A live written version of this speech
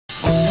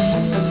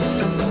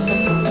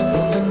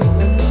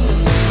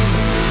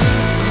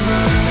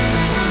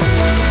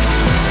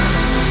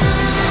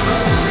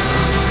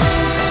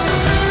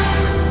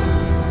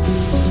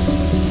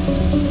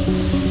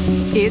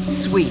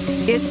sweet?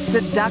 It's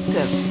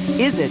seductive.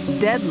 Is it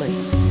deadly?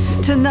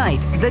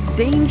 Tonight, the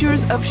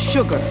dangers of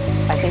sugar.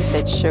 I think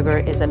that sugar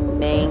is a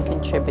main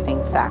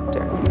contributing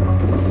factor.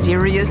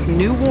 Serious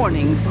new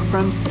warnings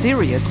from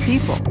serious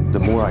people. The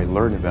more I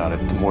learn about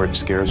it, the more it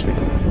scares me.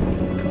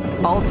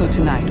 Also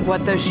tonight,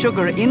 what the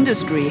sugar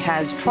industry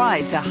has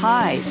tried to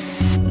hide.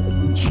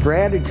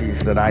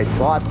 Strategies that I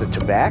thought the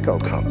tobacco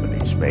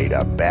companies made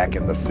up back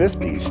in the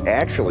 50s,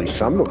 actually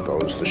some of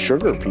those the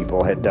sugar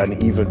people had done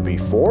even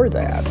before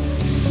that.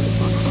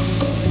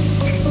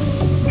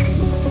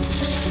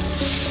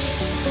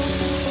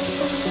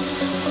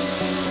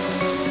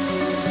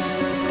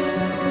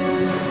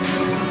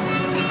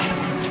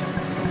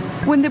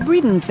 When the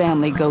Breeden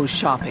family goes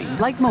shopping,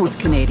 like most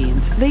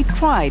Canadians, they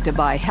try to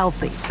buy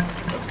healthy.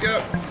 Let's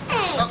go.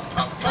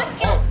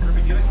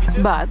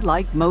 But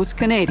like most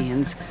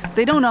Canadians,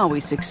 they don't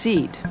always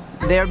succeed.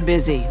 They're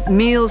busy.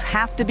 Meals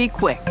have to be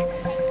quick.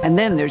 And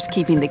then there's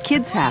keeping the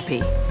kids happy.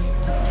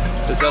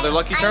 The other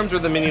Lucky Charms or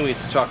the mini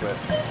wheats of chocolate?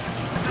 No,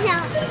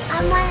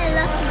 I want a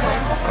Lucky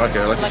ones.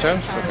 Okay, Lucky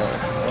Charms?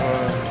 Okay.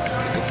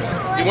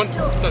 You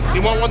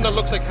want one that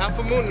looks like half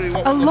a moon? Or you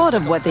want A lot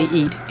of what they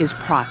eat is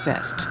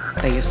processed.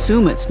 They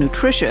assume it's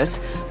nutritious,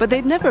 but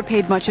they've never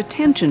paid much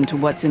attention to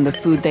what's in the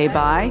food they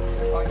buy,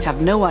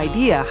 have no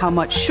idea how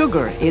much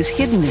sugar is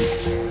hidden in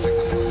it.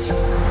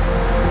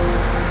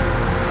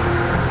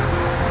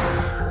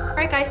 All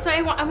right, guys, so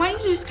I want you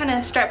to just kind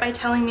of start by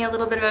telling me a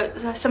little bit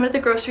about some of the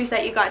groceries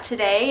that you got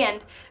today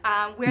and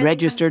where...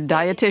 Registered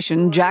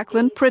dietitian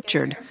Jacqueline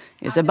Pritchard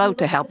is about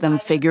to help them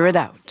figure it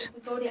out.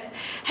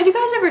 Have you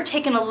guys ever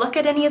taken a look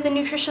at any of the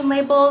nutrition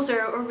labels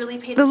or really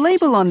paid attention? The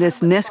label on this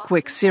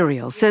Nesquik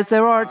cereal says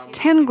there are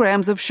 10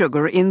 grams of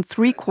sugar in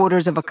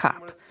 3/4 of a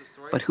cup.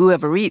 But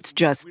whoever eats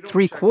just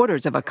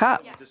 3/4 of a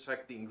cup? Just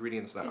check the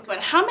ingredients now. But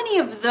how many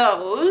of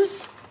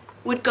those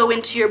would go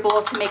into your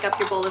bowl to make up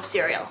your bowl of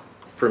cereal?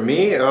 For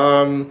me,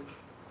 I'd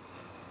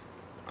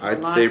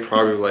say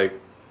probably like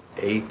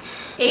 8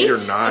 or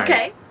 9.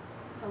 Okay.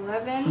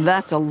 11.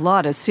 That's a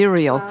lot of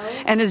cereal.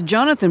 12. And as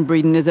Jonathan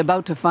Breeden is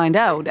about to find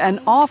out, an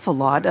awful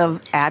lot of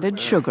added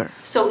sugar.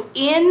 So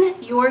in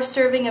your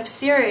serving of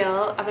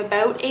cereal, of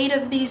about 8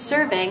 of these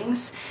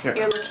servings,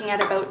 you're looking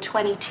at about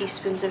 20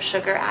 teaspoons of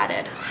sugar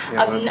added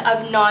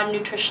of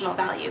non-nutritional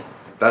value.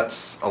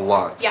 That's a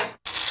lot. Yeah.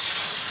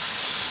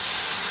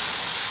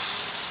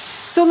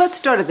 So let's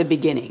start at the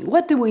beginning.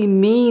 What do we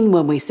mean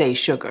when we say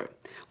sugar?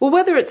 Well,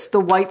 whether it's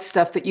the white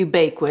stuff that you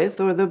bake with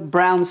or the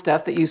brown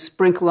stuff that you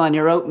sprinkle on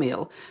your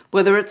oatmeal,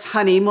 whether it's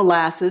honey,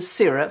 molasses,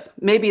 syrup,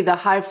 maybe the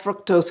high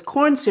fructose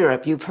corn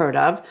syrup you've heard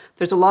of,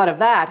 there's a lot of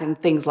that in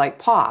things like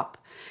pop.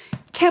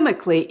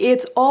 Chemically,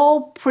 it's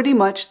all pretty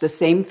much the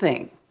same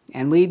thing,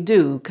 and we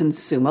do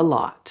consume a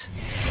lot.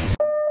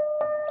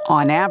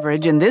 On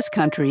average, in this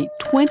country,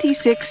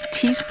 26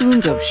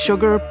 teaspoons of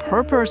sugar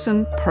per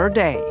person per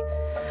day.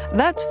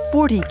 That's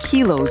 40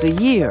 kilos a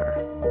year,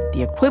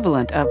 the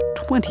equivalent of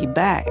 20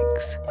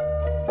 bags.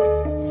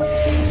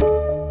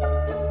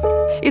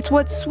 It's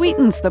what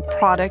sweetens the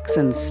products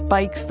and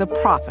spikes the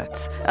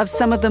profits of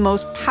some of the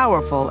most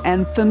powerful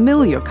and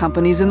familiar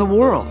companies in the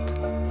world.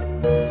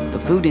 The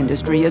food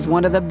industry is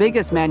one of the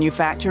biggest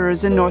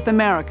manufacturers in North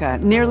America,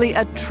 nearly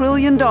 $1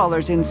 trillion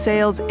in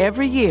sales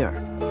every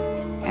year.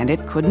 And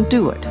it couldn't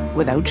do it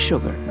without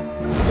sugar.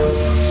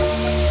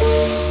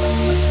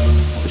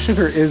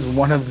 Sugar is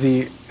one of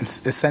the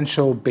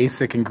essential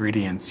basic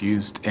ingredients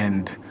used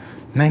in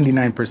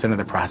 99% of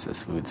the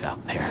processed foods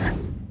out there.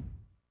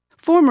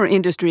 Former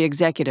industry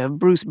executive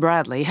Bruce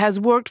Bradley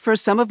has worked for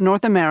some of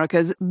North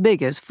America's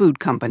biggest food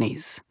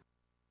companies.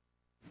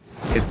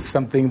 It's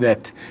something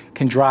that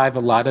can drive a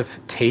lot of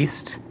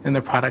taste in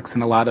the products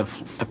and a lot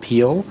of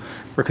appeal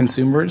for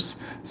consumers.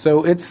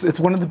 So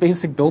it's one of the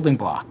basic building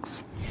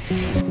blocks.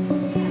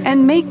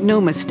 And make no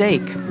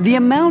mistake, the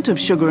amount of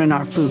sugar in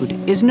our food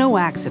is no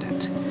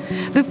accident.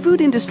 The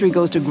food industry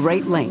goes to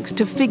great lengths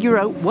to figure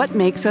out what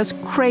makes us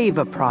crave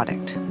a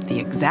product, the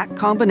exact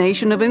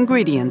combination of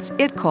ingredients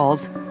it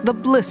calls the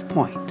bliss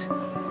point.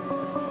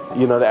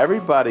 You know,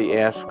 everybody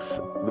asks,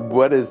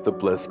 what is the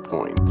bliss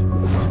point?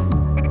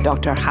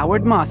 Dr.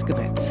 Howard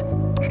Moskowitz.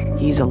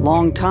 He's a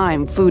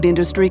long-time food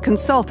industry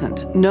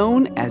consultant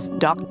known as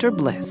Dr.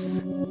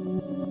 Bliss.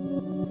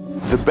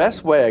 The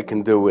best way I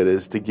can do it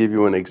is to give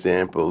you an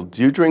example.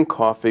 Do you drink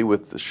coffee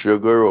with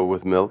sugar or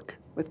with milk?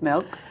 With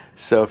milk?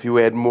 So if you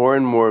add more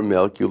and more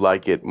milk, you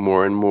like it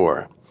more and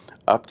more,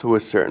 up to a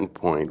certain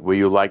point where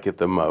you like it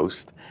the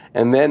most.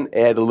 And then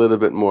add a little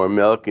bit more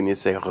milk and you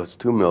say, oh, it's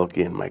too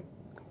milky, and my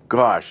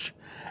gosh.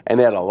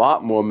 And add a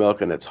lot more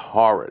milk and it's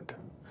horrid.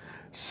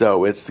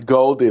 So it's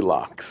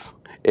Goldilocks.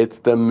 It's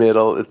the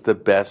middle, it's the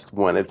best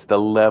one. It's the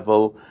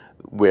level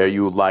where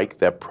you like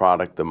that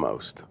product the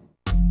most.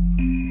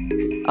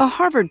 A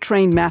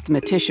Harvard-trained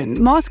mathematician,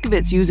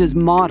 Moskowitz uses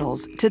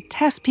models to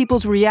test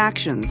people's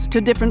reactions to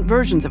different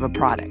versions of a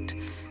product.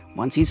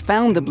 Once he's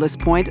found the bliss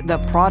point, the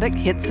product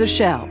hits the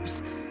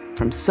shelves.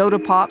 From soda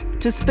pop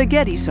to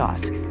spaghetti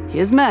sauce,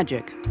 his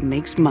magic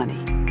makes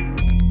money.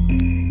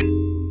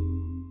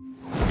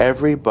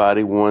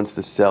 Everybody wants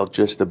to sell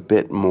just a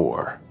bit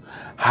more.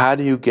 How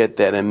do you get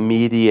that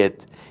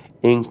immediate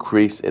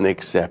increase in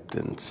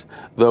acceptance?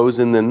 Those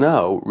in the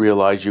know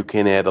realize you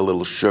can add a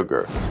little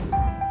sugar.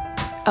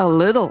 A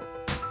little.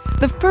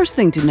 The first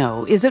thing to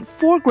know is that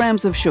 4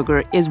 grams of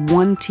sugar is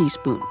 1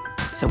 teaspoon.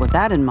 So with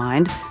that in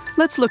mind,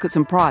 let's look at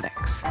some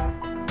products.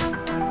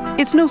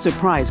 It's no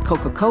surprise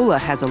Coca-Cola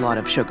has a lot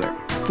of sugar.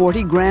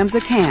 40 grams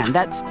a can,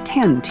 that's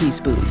 10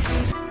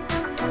 teaspoons.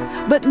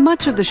 But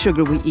much of the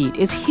sugar we eat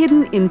is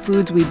hidden in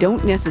foods we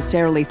don't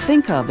necessarily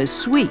think of as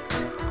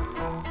sweet.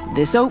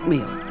 This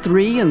oatmeal,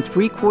 3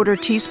 3/4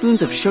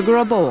 teaspoons of sugar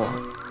a bowl.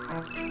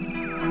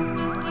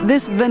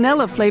 This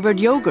vanilla-flavored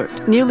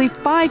yogurt, nearly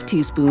 5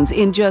 teaspoons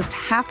in just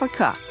half a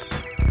cup.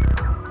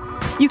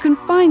 You can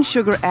find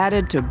sugar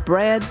added to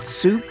bread,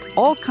 soup,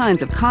 all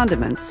kinds of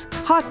condiments,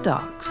 hot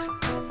dogs.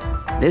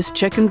 This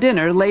chicken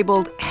dinner,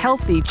 labeled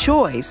Healthy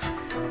Choice,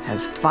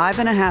 has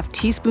 5.5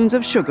 teaspoons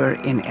of sugar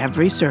in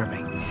every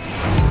serving.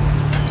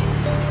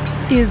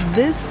 Is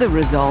this the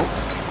result?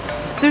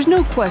 There's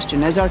no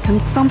question, as our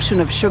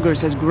consumption of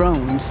sugars has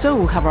grown,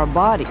 so have our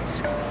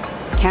bodies.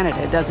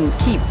 Canada doesn't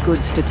keep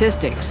good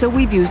statistics, so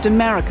we've used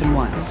American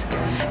ones.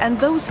 And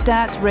those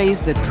stats raise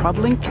the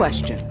troubling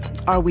question,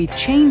 are we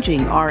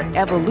changing our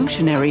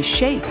evolutionary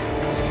shape?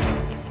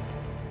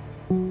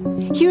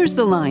 Here's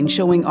the line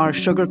showing our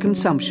sugar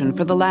consumption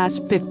for the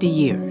last 50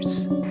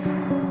 years.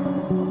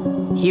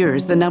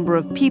 Here's the number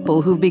of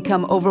people who've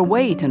become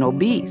overweight and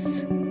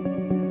obese.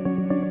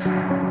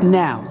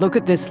 Now, look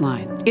at this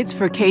line. It's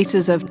for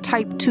cases of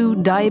type 2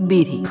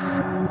 diabetes.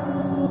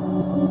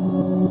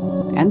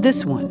 And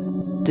this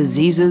one,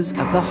 diseases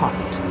of the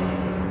heart.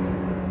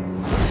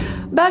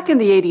 Back in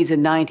the 80s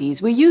and 90s,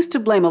 we used to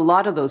blame a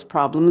lot of those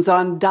problems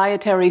on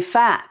dietary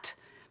fat.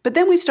 But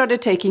then we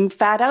started taking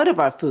fat out of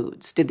our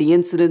foods. Did the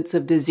incidence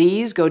of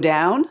disease go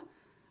down?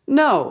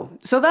 No.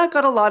 So that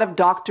got a lot of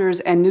doctors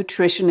and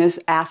nutritionists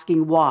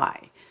asking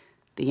why.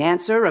 The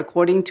answer,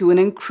 according to an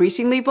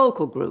increasingly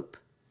vocal group,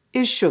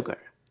 is sugar.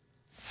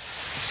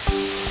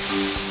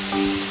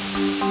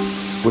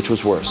 Which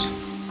was worse,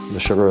 the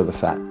sugar or the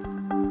fat?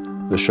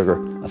 The sugar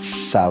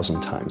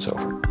 1,000 times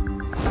over.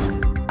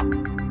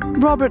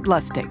 Robert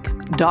Lustig,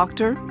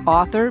 doctor,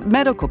 author,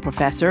 medical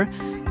professor,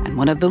 and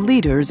one of the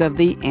leaders of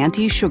the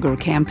anti-sugar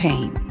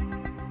campaign.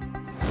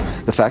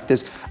 The fact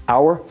is,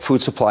 our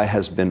food supply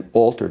has been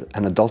altered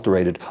and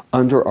adulterated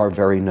under our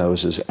very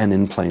noses and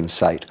in plain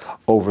sight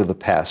over the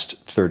past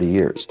 30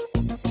 years.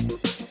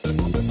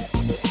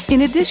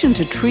 In addition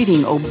to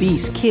treating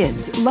obese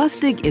kids,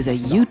 Lustig is a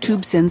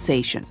YouTube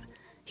sensation.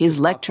 His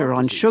lecture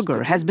on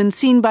sugar has been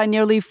seen by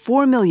nearly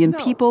 4 million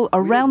people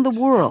around the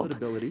world,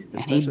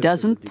 and he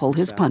doesn't pull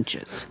his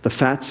punches. The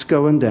fat's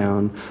going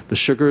down, the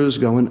sugar's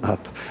going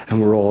up, and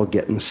we're all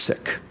getting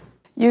sick.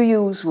 You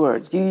use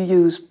words. You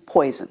use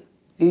poison.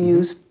 You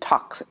use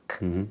toxic.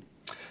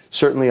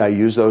 Certainly I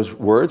use those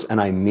words, and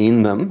I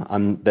mean them.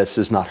 This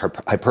is not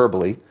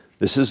hyperbole.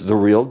 This is the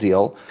real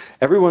deal.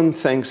 Everyone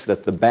thinks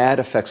that the bad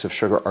effects of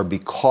sugar are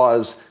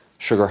because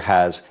sugar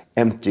has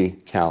empty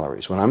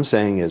calories. What I'm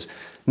saying is,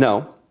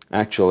 no,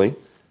 actually,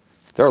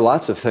 there are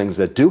lots of things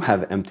that do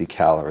have empty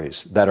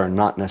calories that are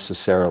not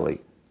necessarily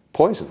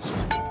poisons.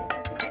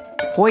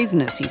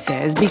 Poisonous, he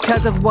says,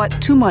 because of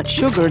what too much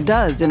sugar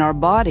does in our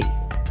body.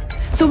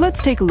 So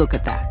let's take a look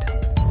at that.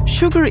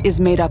 Sugar is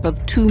made up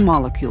of 2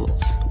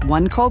 molecules,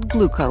 one called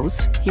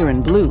glucose, here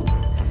in blue,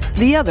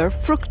 the other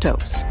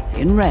fructose,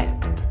 in red.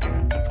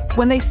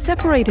 When they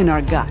separate in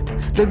our gut,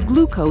 the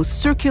glucose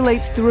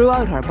circulates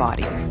throughout our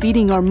body,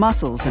 feeding our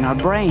muscles and our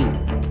brain.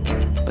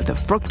 But the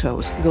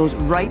fructose goes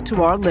right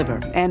to our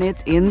liver, and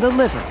it's in the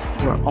liver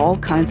where all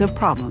kinds of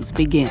problems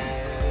begin.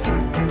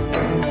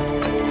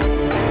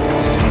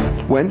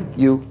 When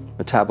you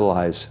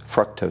metabolize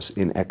fructose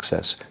in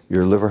excess,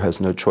 your liver has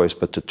no choice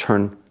but to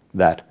turn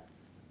that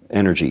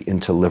energy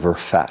into liver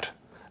fat.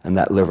 And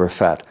that liver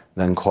fat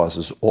then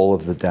causes all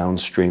of the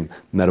downstream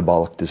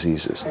metabolic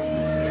diseases.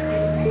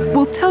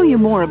 We'll tell you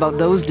more about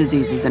those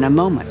diseases in a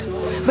moment.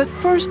 But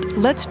first,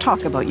 let's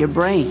talk about your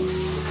brain.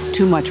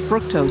 Too much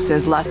fructose,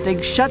 says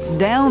Lustig, shuts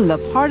down the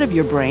part of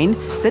your brain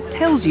that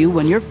tells you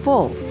when you're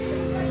full.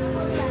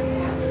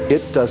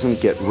 It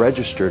doesn't get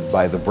registered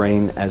by the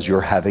brain as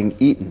you're having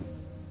eaten.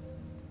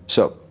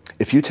 So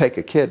if you take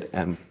a kid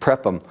and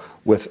prep him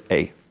with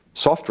a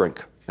soft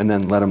drink and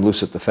then let him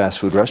loose at the fast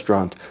food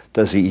restaurant,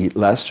 does he eat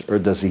less or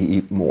does he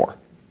eat more?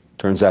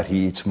 Turns out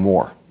he eats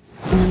more.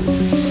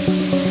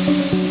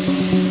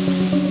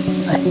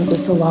 I think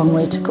there's a long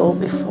way to go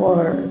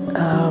before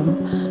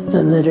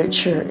the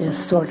literature is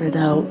sorted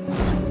out.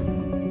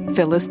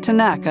 Phyllis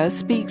Tanaka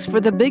speaks for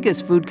the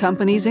biggest food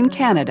companies in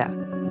Canada.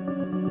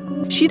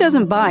 She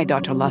doesn't buy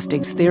Dr.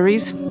 Lustig's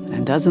theories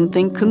and doesn't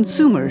think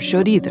consumers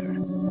should either.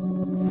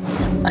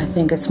 I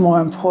think it's more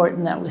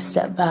important that we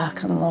step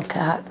back and look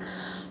at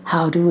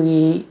how do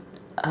we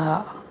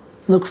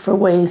look for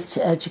ways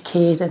to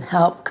educate and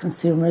help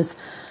consumers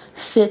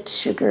fit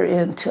sugar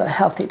into a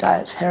healthy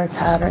dietary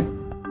pattern.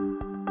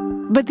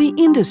 But the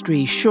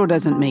industry sure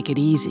doesn't make it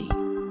easy.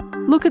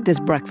 Look at this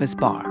breakfast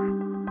bar.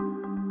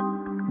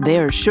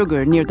 There's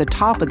sugar near the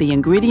top of the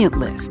ingredient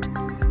list,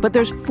 but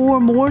there's 4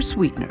 more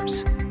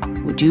sweeteners.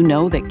 Would you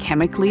know that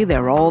chemically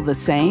they're all the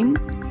same?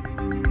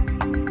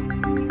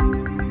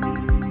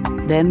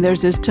 Then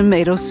there's this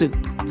tomato soup.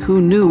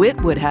 Who knew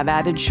it would have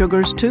added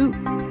sugars too?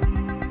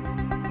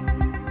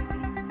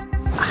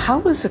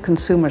 How is a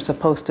consumer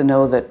supposed to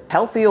know that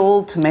healthy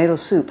old tomato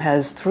soup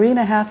has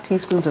 3.5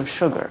 teaspoons of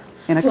sugar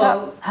in a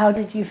cup? How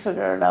did you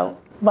figure it out?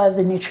 By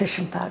the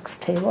nutrition facts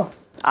table.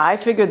 I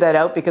figured that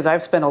out because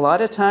I've spent a lot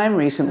of time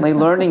recently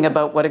learning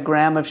about what a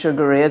gram of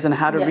sugar is and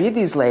how to read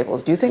these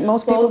labels. Do you think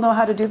most people know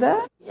how to do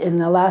that? In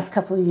the last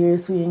couple of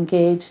years, we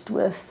engaged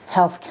with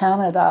Health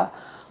Canada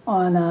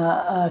on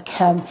a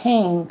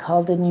campaign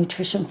called the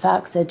Nutrition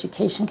Facts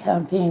Education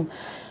Campaign,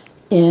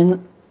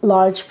 in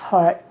large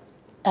part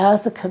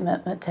as a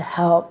commitment to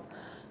help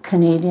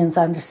Canadians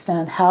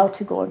understand how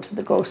to go into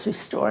the grocery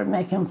store and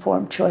make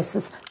informed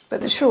choices.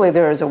 But surely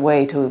there is a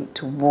way to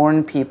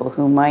warn people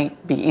who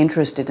might be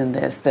interested in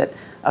this that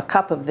a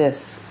cup of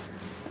this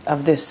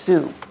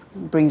soup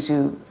brings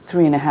you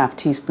 3.5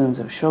 teaspoons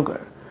of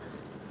sugar.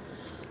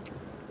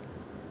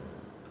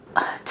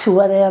 To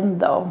what end,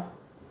 though?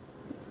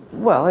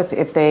 Well,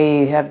 if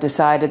they have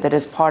decided that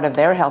as part of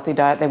their healthy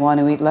diet they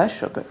want to eat less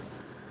sugar.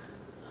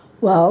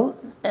 Well,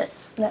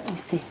 let me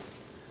see.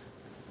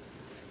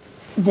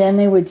 Then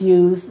they would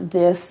use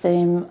this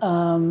same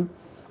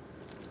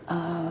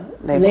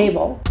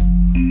label.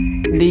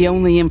 The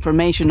only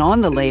information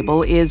on the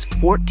label is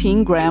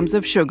 14 grams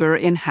of sugar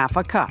in half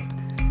a cup.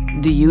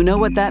 Do you know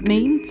what that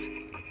means?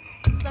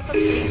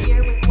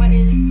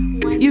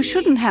 You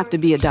shouldn't have to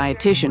be a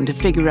dietitian to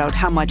figure out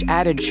how much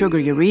added sugar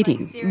you're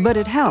eating, but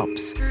it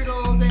helps.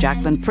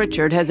 Jacqueline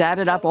Pritchard has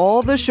added up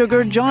all the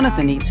sugar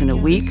Jonathan eats in a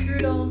week.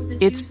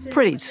 It's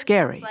pretty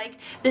scary.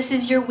 This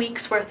is your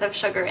week's worth of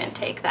sugar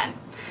intake then.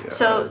 Yeah,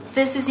 so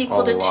this is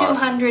equal to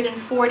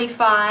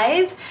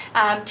 245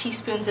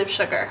 teaspoons of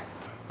sugar.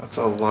 That's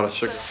a lot of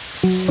sugar.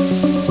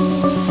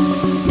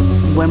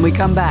 When we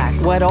come back,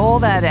 what all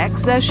that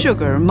excess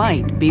sugar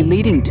might be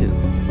leading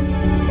to.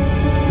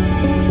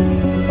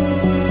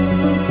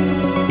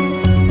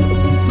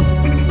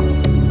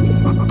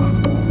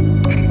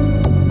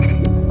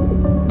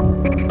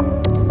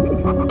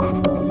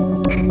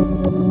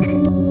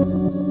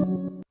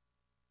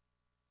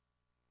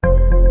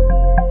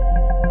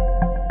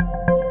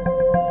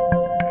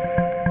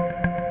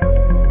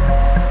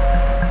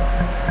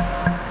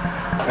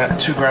 At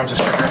 2 grams of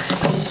sugar.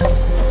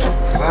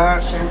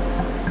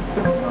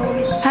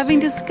 Having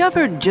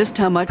discovered just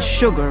how much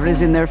sugar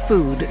is in their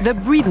food, the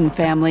Breeden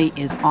family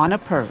is on a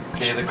purge.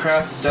 Okay, the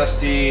Kraft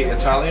Zesty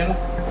Italian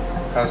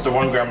has the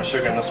 1 gram of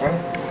sugar in this one.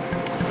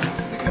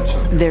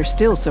 They're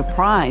still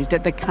surprised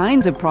at the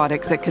kinds of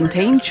products that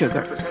contain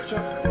sugar.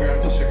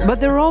 But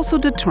they're also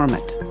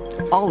determined.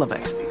 All of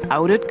it,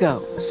 out it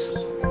goes.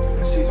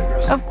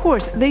 Of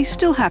course, they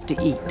still have to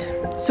eat.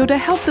 So to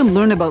help them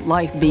learn about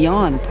life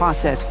beyond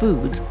processed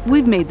foods,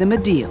 we've made them a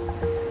deal.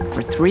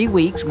 For 3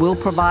 weeks, we'll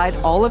provide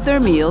all of their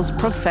meals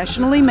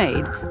professionally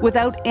made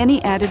without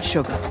any added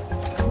sugar.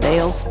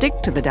 They'll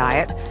stick to the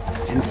diet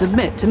and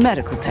submit to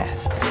medical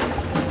tests.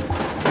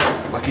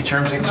 Lucky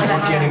Charms ain't so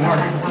lucky anymore.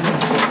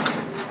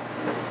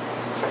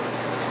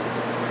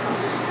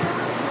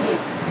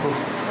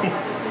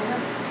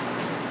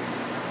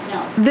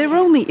 They're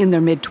only in their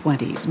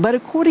mid-20s, but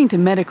according to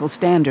medical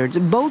standards,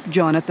 both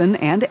Jonathan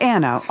and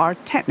Anna are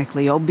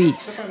technically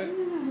obese.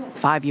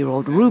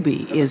 5-year-old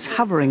Ruby is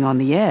hovering on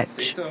the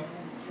edge.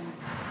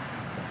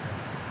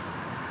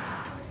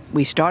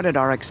 We started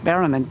our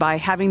experiment by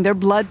having their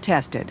blood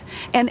tested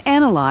and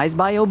analyzed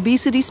by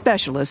obesity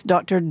specialist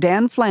Dr.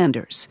 Dan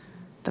Flanders.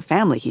 The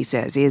family, he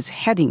says, is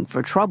heading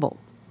for trouble.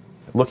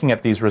 Looking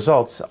at these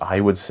results, I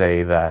would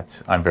say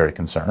that I'm very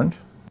concerned.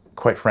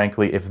 Quite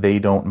frankly, if they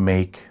don't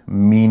make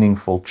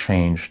meaningful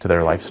change to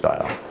their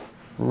lifestyle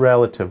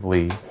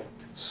relatively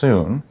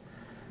soon,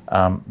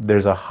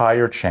 there's a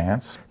higher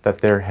chance that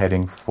they're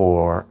heading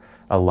for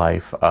a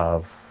life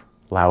of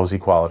lousy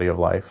quality of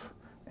life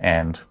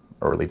and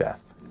early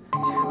death.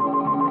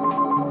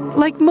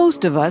 Like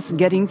most of us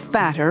getting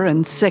fatter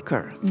and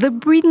sicker, the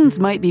Breedens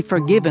might be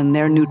forgiven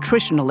their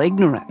nutritional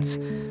ignorance.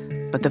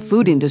 But the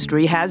food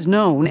industry has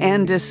known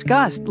and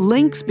discussed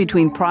links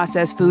between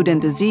processed food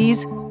and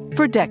disease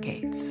for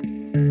decades.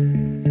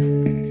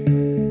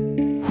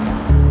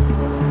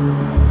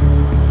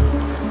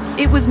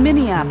 It was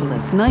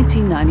Minneapolis,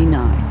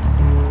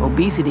 1999.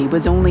 Obesity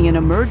was only an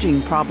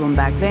emerging problem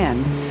back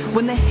then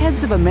when the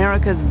heads of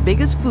America's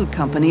biggest food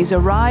companies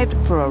arrived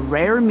for a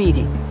rare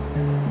meeting.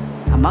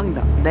 Among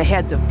them, the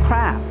heads of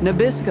Kraft,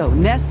 Nabisco,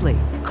 Nestle,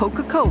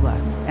 Coca-Cola,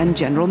 and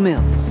General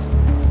Mills.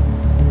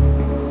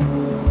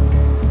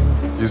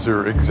 These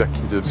are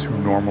executives who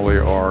normally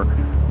are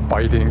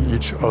fighting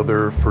each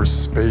other for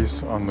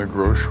space on the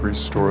grocery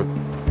store.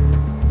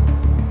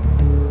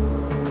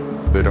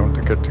 They don't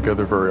get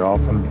together very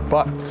often,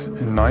 but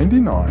in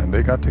 '99,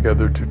 they got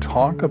together to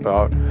talk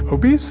about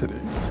obesity.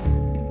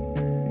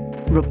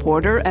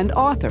 Reporter and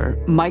author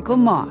Michael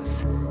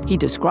Moss. He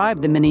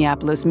described the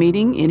Minneapolis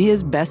meeting in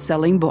his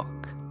best-selling book.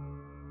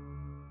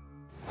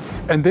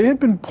 And they had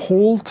been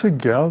pulled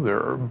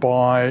together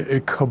by a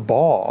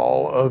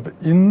cabal of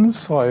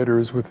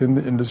insiders within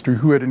the industry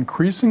who had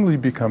increasingly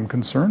become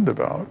concerned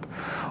about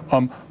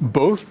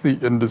both the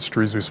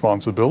industry's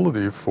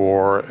responsibility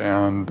for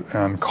and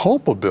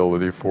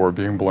culpability for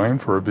being blamed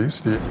for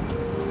obesity.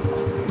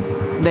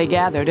 They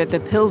gathered at the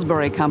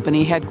Pillsbury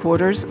Company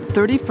headquarters,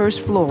 31st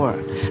floor.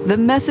 The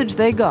message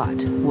they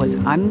got was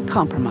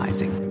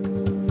uncompromising.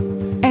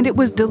 And it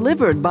was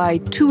delivered by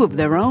two of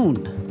their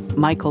own,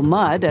 Michael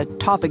Mudd, a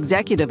top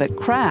executive at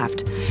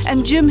Kraft,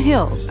 and Jim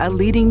Hill, a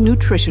leading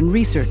nutrition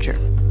researcher.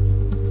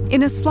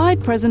 In a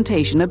slide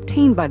presentation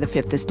obtained by the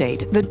Fifth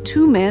Estate, the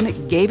two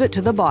men gave it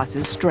to the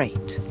bosses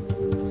straight.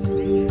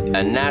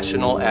 A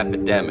national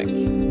epidemic.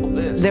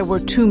 There were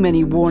too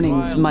many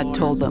warnings, Mudd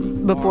told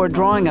them, before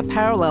drawing a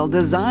parallel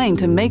designed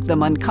to make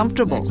them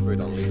uncomfortable.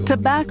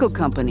 Tobacco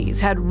companies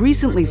had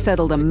recently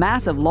settled a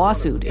massive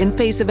lawsuit in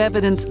face of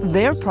evidence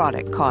their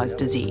product caused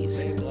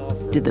disease.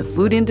 Did the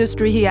food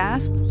industry, he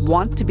asked,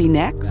 want to be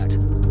next?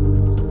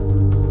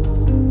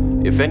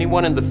 If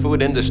anyone in the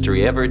food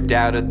industry ever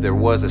doubted there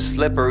was a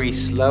slippery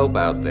slope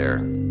out there,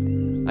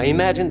 I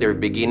imagine they're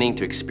beginning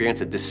to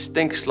experience a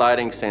distinct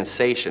sliding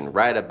sensation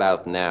right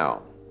about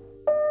now.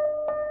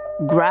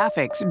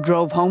 Graphics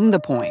drove home the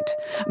point.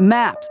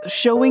 Maps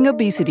showing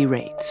obesity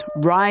rates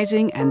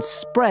rising and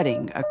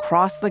spreading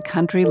across the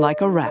country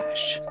like a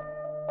rash.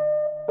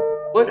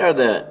 What are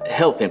the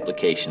health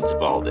implications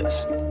of all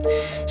this?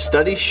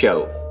 Studies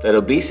show that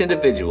obese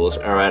individuals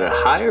are at a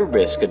higher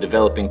risk of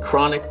developing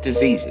chronic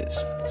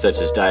diseases such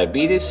as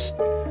diabetes,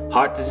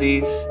 heart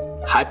disease,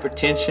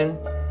 hypertension,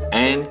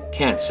 and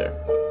cancer.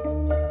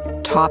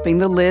 Topping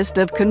the list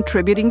of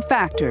contributing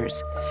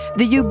factors,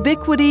 the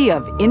ubiquity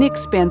of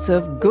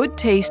inexpensive,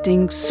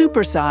 good-tasting,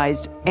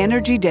 supersized,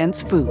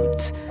 energy-dense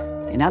foods.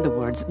 In other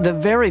words, the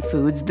very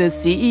foods the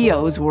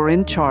CEOs were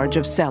in charge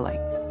of selling.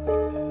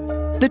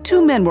 The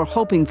two men were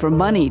hoping for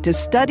money to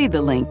study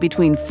the link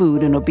between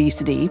food and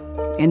obesity.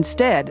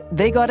 Instead,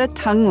 they got a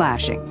tongue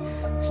lashing,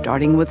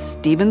 starting with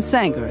Stephen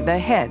Sanger, the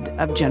head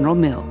of General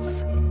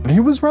Mills. He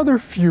was rather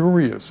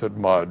furious at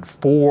Mudd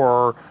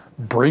for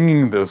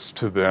bringing this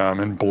to them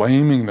and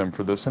blaming them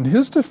for this. And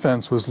his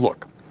defense was,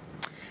 look,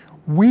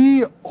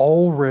 we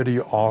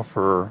already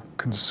offer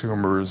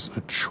consumers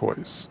a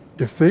choice.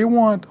 If they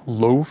want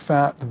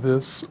low-fat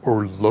this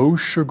or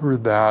low-sugar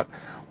that,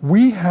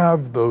 we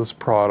have those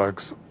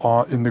products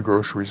in the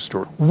grocery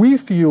store. We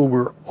feel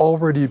we're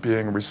already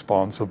being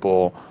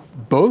responsible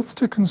both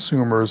to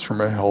consumers from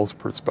a health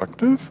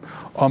perspective,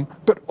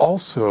 but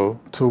also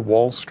to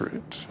Wall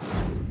Street.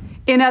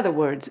 In other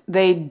words,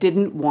 they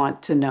didn't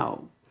want to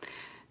know.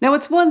 Now,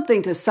 it's one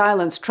thing to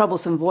silence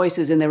troublesome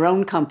voices in their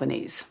own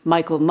companies.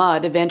 Michael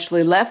Mudd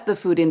eventually left the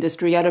food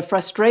industry out of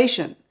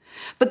frustration.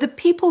 But the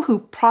people who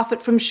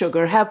profit from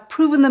sugar have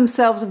proven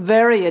themselves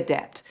very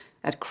adept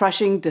at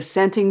crushing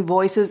dissenting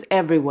voices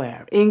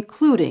everywhere,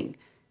 including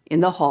in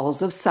the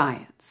halls of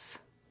science.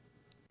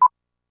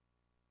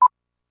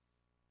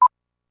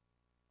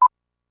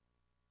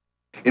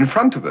 In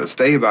front of us,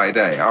 day by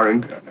day, are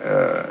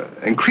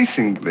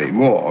increasingly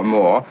more and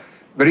more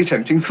very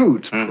tempting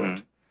foods.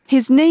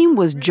 His name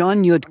was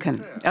John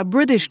Yudkin, a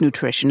British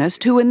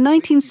nutritionist who in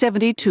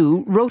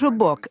 1972 wrote a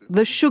book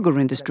the sugar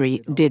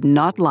industry did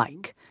not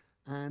like.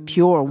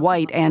 Pure,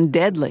 white, and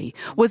deadly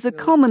was the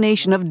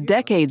culmination of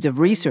decades of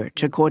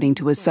research, according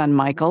to his son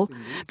Michael,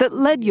 that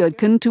led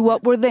Yudkin to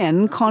what were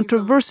then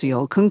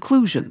controversial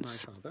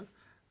conclusions.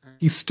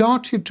 He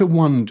started to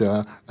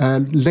wonder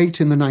late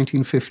in the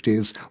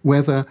 1950s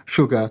whether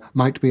sugar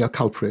might be a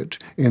culprit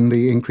in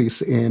the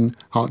increase in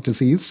heart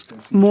disease.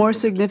 More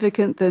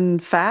significant than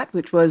fat,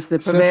 which was the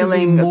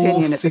prevailing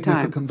opinion at the time.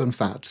 More significant than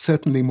fat,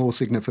 certainly more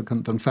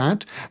significant than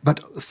fat,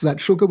 but that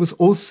sugar was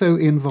also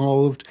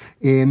involved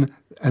in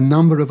a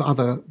number of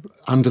other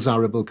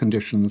undesirable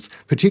conditions,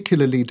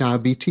 particularly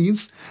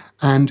diabetes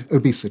and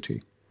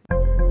obesity.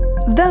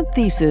 That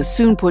thesis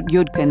soon put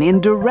Yudkin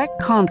in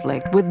direct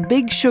conflict with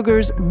Big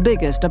Sugar's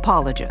biggest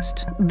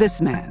apologist,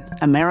 this man,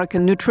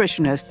 American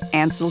nutritionist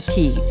Ancel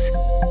Keys.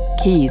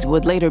 Keys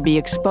would later be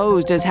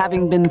exposed as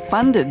having been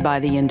funded by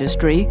the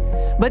industry,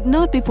 but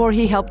not before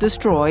he helped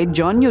destroy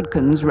John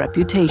Yudkin's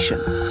reputation.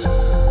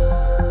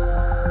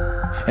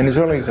 And as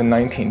early as the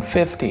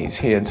 1950s,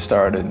 he had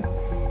started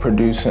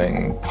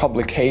producing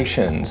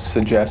publications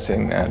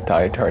suggesting that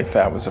dietary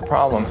fat was a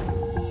problem.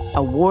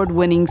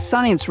 Award-winning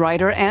science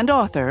writer and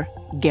author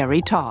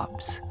Gary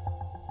Taubes.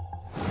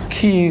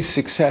 Keys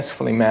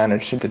successfully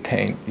managed to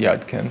detain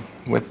Yudkin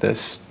with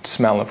this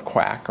smell of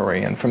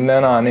quackery, and from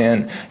then on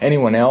in,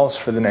 anyone else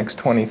for the next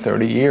 20,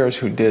 30 years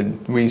who did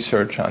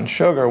research on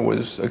sugar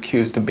was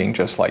accused of being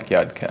just like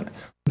Yudkin.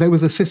 There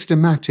was a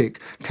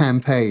systematic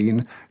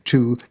campaign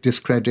to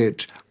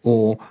discredit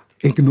or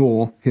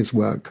ignore his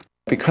work.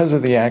 Because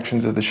of the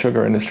actions of the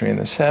sugar industry in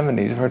the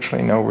 70s,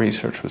 virtually no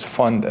research was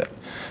funded.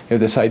 You know,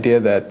 this idea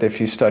that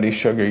if you study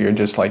sugar, you're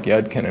just like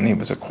Yudkin and he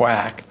was a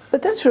quack.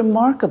 But that's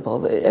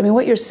remarkable. I mean,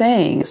 what you're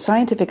saying,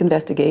 scientific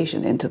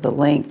investigation into the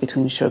link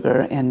between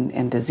sugar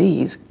and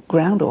disease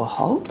ground to a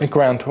halt? It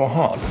ground to a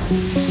halt.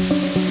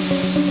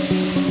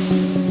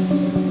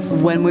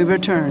 When we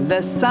return,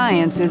 the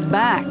science is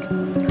back.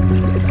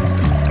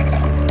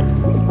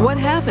 What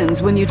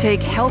happens when you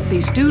take healthy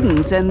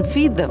students and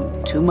feed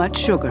them too much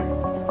sugar?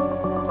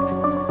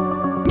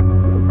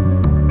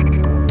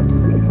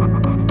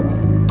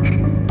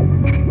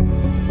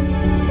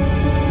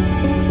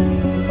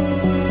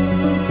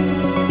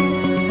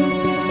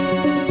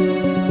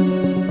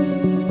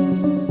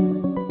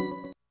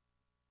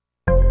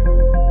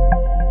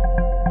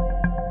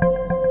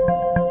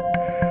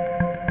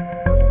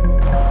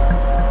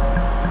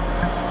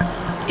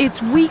 It's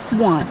week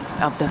 1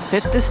 of the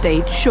Fit the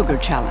State Sugar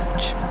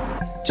Challenge.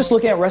 Just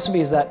looking at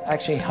recipes that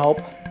actually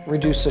help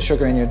reduce the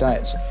sugar in your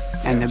diets.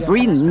 And the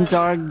Breedens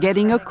are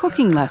getting a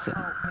cooking lesson.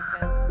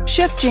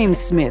 Chef James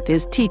Smith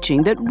is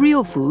teaching that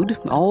real food,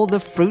 all the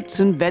fruits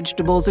and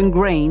vegetables and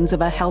grains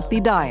of a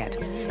healthy diet,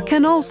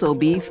 can also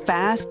be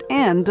fast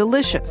and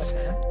delicious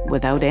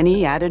without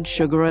any added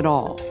sugar at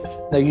all.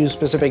 They use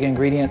specific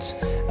ingredients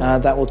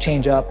that will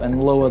change up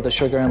and lower the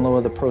sugar and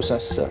lower the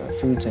processed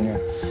foods in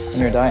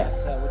your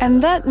diet.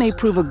 And that may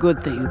prove a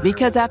good thing,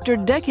 because after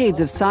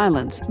decades of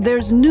silence,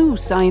 there's new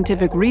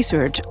scientific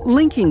research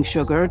linking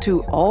sugar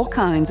to all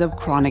kinds of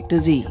chronic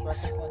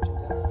disease.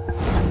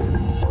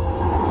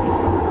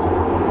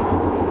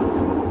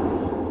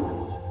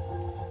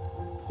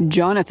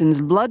 Jonathan's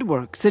blood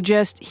work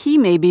suggests he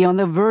may be on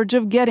the verge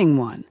of getting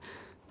one.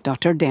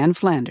 Dr. Dan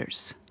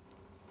Flanders.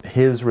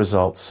 His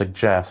results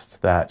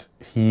suggest that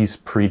he's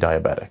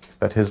pre-diabetic,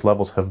 that his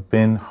levels have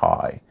been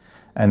high,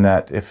 and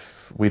that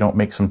if we don't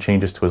make some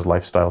changes to his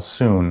lifestyle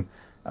soon,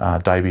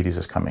 diabetes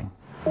is coming.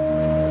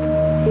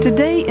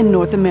 Today in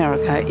North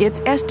America,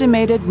 it's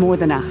estimated more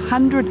than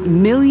 100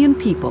 million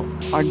people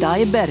are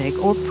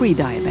diabetic or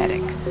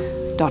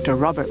pre-diabetic. Dr.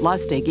 Robert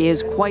Lustig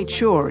is quite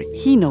sure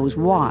he knows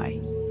why.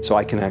 So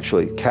I can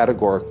actually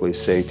categorically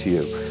say to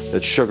you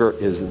that sugar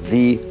is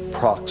the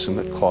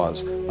proximate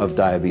cause of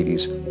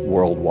diabetes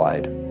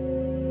worldwide.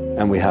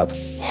 And we have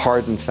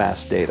hard and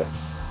fast data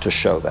to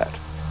show that.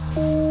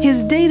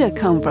 His data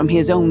come from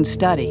his own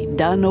study,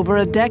 done over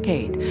a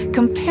decade,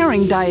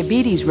 comparing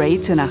diabetes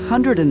rates in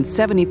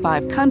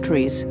 175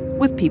 countries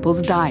with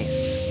people's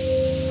diets.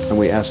 And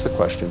we ask the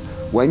question,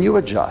 when you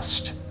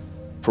adjust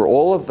for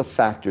all of the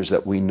factors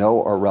that we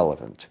know are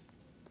relevant,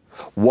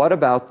 what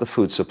about the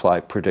food supply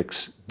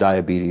predicts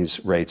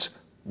diabetes rates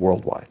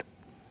worldwide?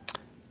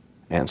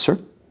 Answer,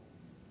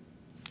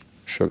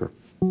 sugar,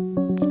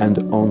 and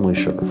only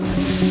sugar.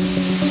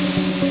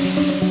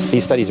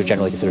 These studies are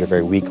generally considered a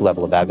very weak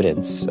level of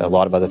evidence. A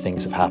lot of other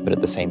things have happened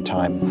at the same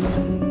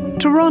time.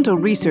 Toronto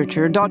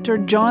researcher Dr.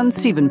 John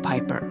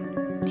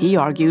Sievenpiper. He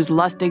argues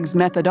Lustig's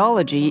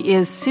methodology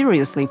is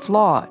seriously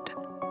flawed.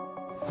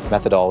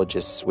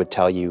 Methodologists would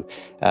tell you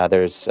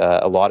there's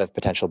a lot of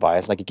potential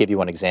bias. And I could give you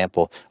one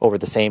example. Over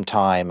the same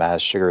time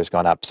as sugar has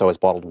gone up, so has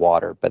bottled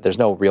water. But there's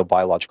no real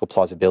biological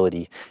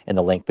plausibility in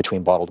the link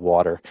between bottled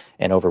water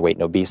and overweight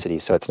and obesity.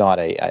 So it's not,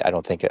 I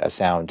don't think, a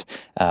sound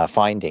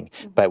finding.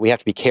 But we have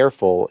to be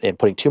careful in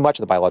putting too much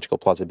of the biological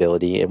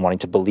plausibility and wanting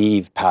to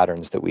believe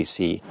patterns that we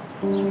see.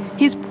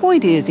 His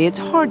point is it's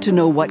hard to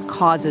know what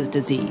causes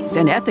disease,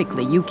 and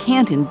ethically you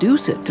can't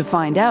induce it to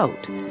find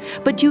out.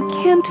 But you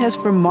can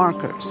test for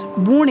markers,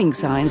 warning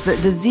signs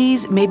that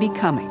disease may be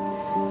coming.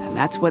 And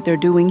that's what they're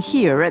doing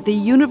here at the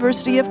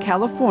University of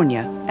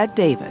California at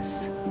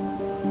Davis.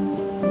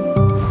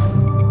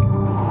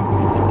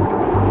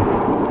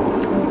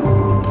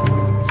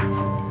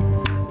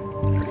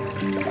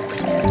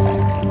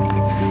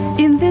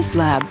 In this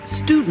lab,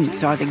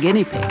 students are the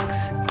guinea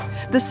pigs.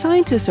 The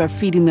scientists are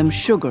feeding them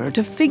sugar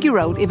to figure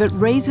out if it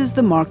raises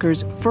the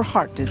markers for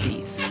heart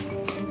disease.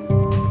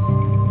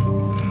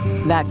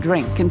 That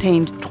drink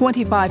contained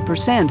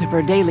 25% of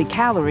her daily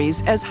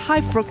calories as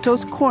high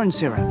fructose corn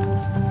syrup.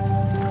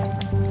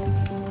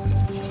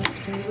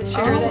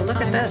 Oh, look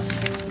at this.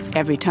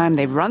 Every time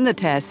they've run the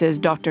test, says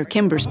Dr.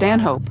 Kimber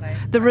Stanhope,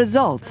 the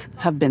results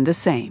have been the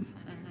same.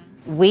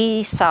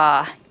 We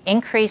saw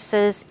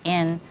increases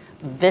in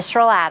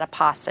visceral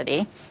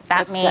adiposity.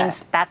 That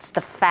means that's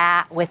the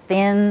fat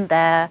within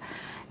the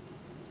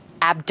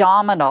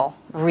abdominal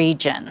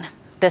region.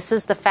 This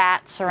is the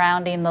fat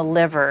surrounding the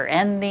liver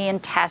and the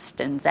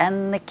intestines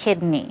and the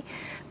kidney.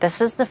 This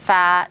is the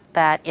fat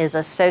that is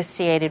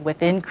associated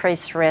with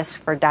increased risk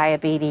for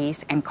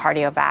diabetes and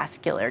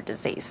cardiovascular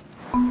disease.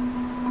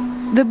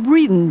 The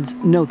Breedens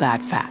know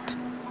that fat.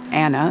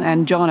 Anna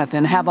and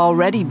Jonathan have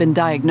already been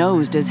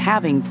diagnosed as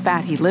having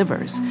fatty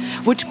livers,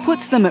 which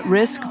puts them at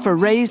risk for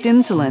raised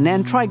insulin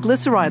and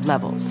triglyceride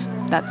levels.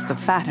 That's the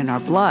fat in our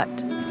blood.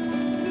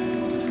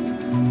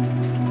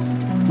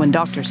 When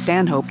Dr.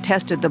 Stanhope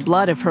tested the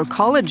blood of her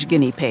college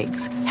guinea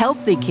pigs,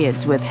 healthy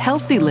kids with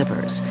healthy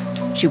livers,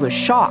 she was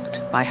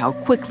shocked by how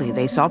quickly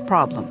they saw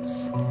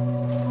problems.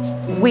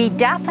 We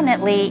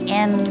definitely,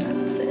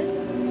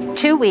 in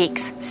 2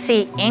 weeks,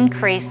 see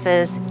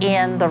increases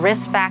in the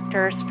risk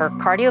factors for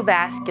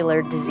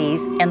cardiovascular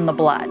disease in the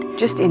blood.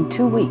 Just in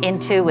 2 weeks? In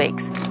 2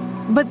 weeks.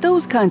 But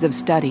those kinds of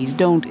studies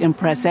don't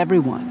impress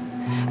everyone.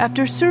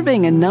 After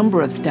surveying a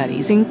number of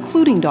studies,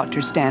 including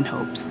Dr.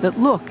 Stanhope's, that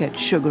look at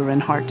sugar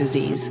and heart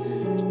disease,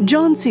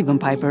 John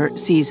Siebenpiper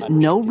sees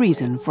no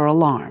reason for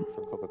alarm.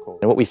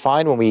 And what we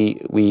find when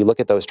we look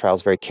at those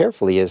trials very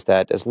carefully is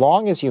that as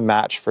long as you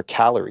match for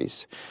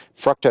calories,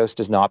 fructose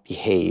does not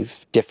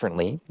behave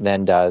differently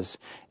than does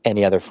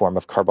any other form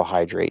of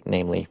carbohydrate,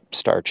 namely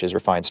starches,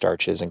 refined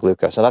starches, and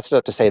glucose. Now, that's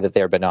not to say that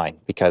they're benign,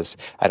 because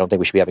I don't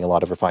think we should be having a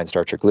lot of refined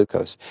starch or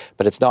glucose,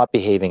 but it's not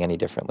behaving any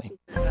differently.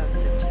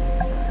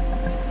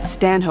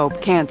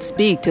 Stanhope can't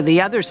speak to the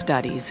other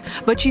studies,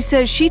 but she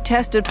says she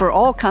tested for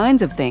all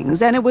kinds of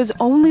things, and it was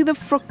only the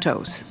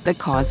fructose that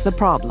caused the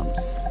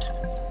problems.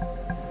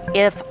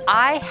 If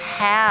I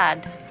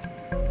had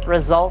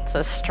results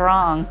as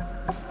strong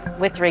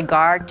with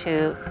regard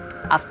to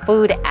a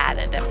food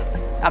additive,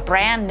 a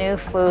brand new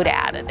food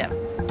additive,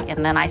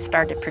 and then I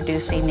started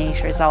producing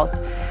these results,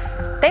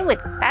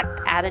 that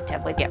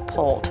additive would get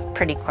pulled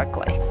pretty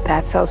quickly.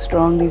 That's how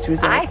strong these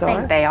results are? I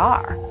think they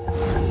are.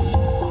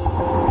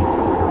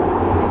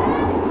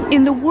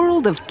 In the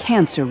world of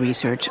cancer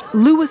research,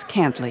 Lewis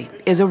Cantley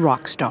is a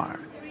rock star.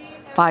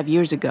 5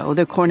 years ago,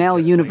 the Cornell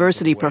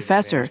University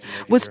professor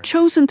was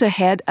chosen to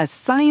head a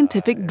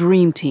scientific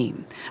dream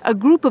team, a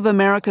group of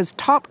America's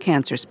top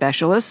cancer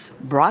specialists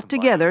brought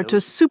together to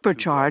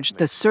supercharge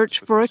the search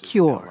for a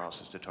cure.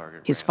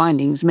 His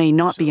findings may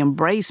not be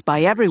embraced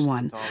by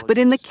everyone, but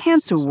in the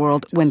cancer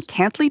world, when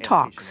Cantley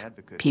talks,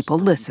 people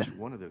listen.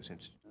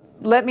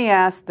 Let me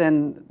ask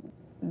then,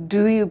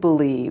 do you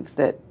believe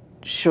that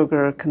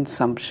sugar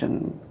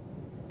consumption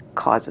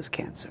causes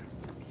cancer?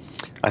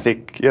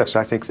 Yes,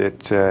 I think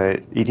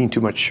that eating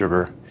too much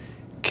sugar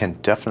can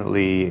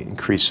definitely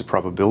increase the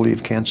probability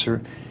of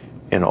cancer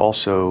and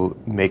also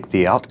make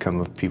the outcome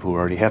of people who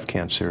already have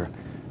cancer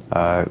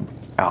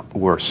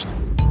worse.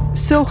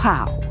 So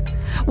how?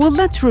 Well,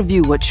 let's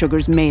review what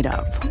sugar's made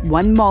of.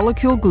 1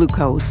 molecule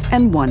glucose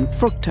and 1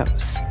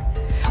 fructose.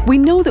 We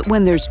know that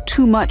when there's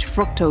too much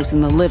fructose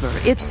in the liver,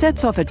 it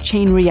sets off a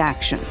chain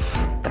reaction.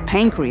 The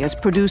pancreas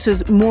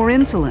produces more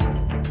insulin.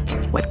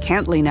 What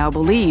Cantley now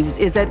believes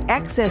is that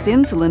excess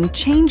insulin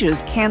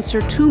changes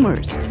cancer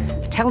tumors,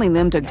 telling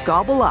them to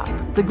gobble up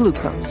the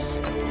glucose.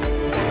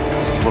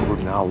 What we're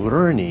now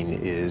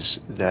learning is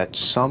that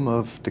some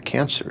of the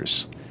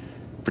cancers,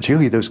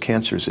 particularly those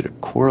cancers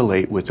that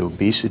correlate with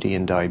obesity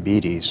and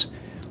diabetes,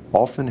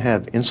 often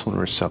have insulin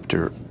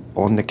receptor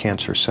on the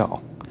cancer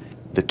cell.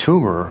 The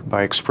tumor,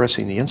 by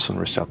expressing the insulin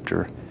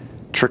receptor,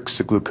 tricks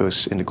the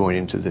glucose into going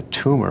into the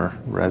tumor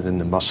rather than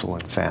the muscle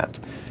and fat.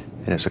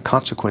 And as a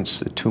consequence,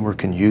 the tumor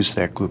can use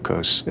that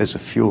glucose as a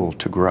fuel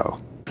to grow.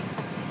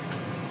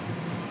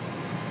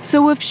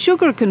 So if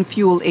sugar can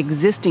fuel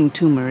existing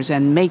tumors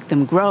and make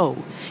them grow,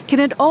 can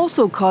it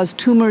also cause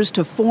tumors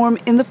to form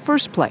in the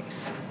first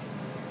place?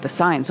 The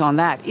science on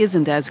that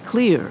isn't as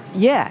clear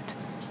yet,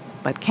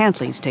 but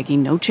Cantley's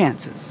taking no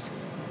chances.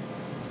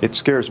 It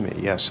scares me,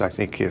 yes. I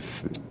think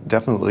if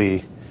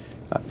definitely,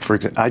 for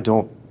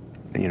example,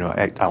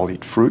 I'll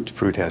eat fruit.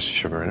 Fruit has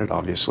sugar in it,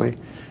 obviously.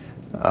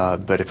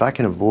 But if I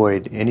can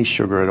avoid any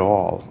sugar at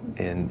all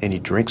in any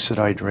drinks that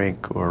I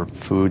drink or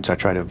foods, I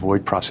try to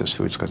avoid processed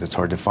foods because it's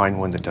hard to find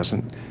one that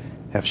doesn't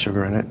have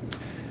sugar in it.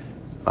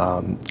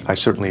 I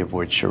certainly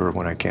avoid sugar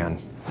when I can.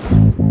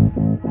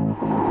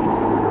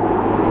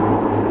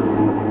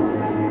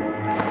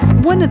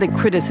 One of the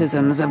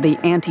criticisms of the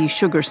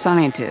anti-sugar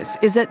scientists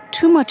is that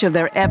too much of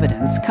their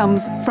evidence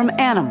comes from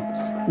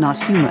animals, not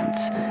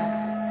humans.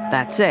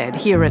 That said,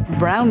 here at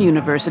Brown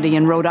University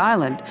in Rhode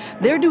Island,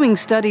 they're doing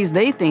studies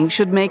they think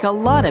should make a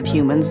lot of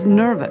humans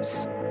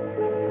nervous.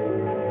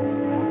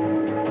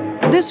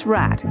 This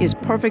rat is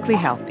perfectly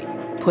healthy.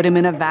 Put him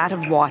in a vat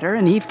of water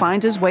and he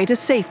finds his way to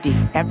safety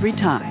every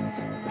time.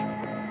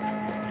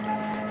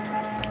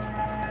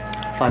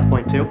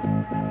 5.2.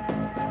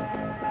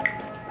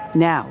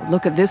 Now,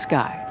 look at this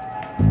guy.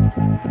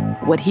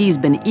 What he's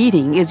been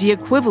eating is the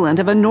equivalent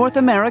of a North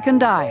American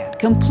diet,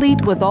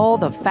 complete with all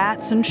the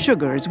fats and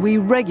sugars we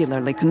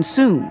regularly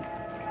consume.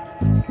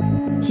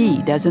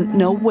 He doesn't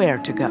know where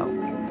to go.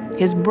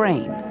 His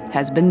brain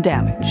has been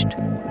damaged.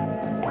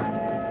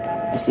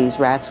 These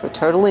rats were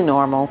totally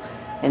normal,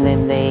 and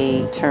then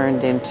they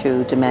turned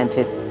into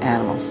demented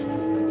animals.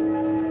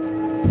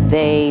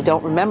 They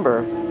don't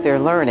remember their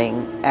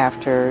learning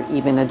after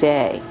even a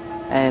day.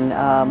 And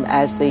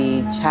as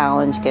the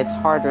challenge gets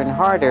harder and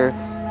harder,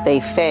 they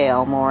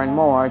fail more and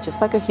more, just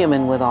like a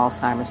human with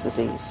Alzheimer's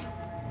disease.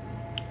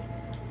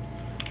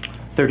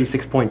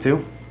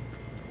 36.2.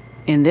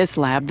 In this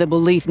lab, the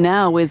belief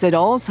now is that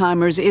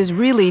Alzheimer's is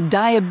really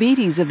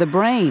diabetes of the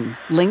brain,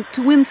 linked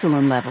to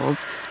insulin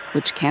levels,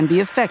 which can be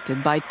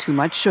affected by too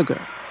much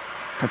sugar.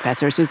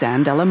 Professor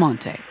Suzanne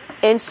Delamonte.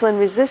 Insulin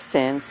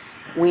resistance,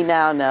 we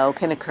now know,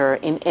 can occur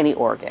in any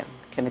organ.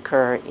 It can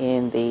occur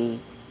in the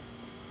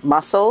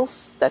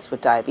muscles, that's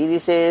what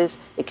diabetes is.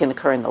 It can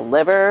occur in the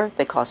liver,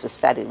 that causes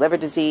fatty liver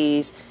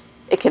disease.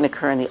 It can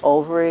occur in the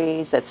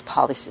ovaries, that's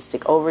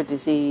polycystic ovary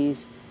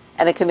disease.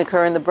 And it can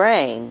occur in the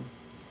brain,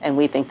 and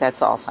we think that's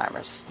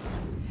Alzheimer's.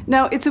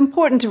 Now, it's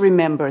important to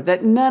remember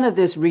that none of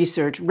this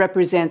research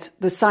represents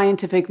the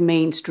scientific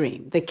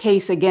mainstream. The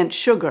case against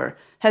sugar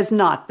has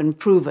not been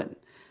proven.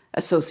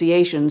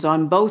 Associations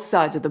on both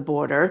sides of the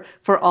border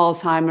for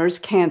Alzheimer's,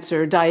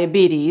 cancer,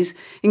 diabetes,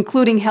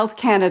 including Health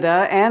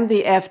Canada and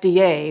the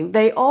FDA,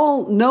 they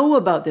all know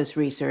about this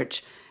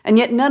research, and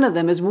yet none of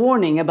them is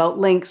warning about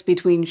links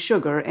between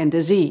sugar and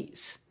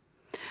disease.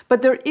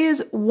 But there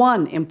is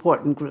one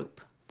important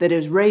group that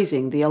is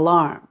raising the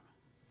alarm.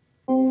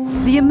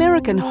 The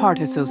American Heart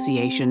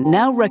Association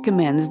now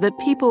recommends that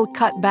people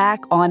cut back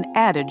on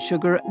added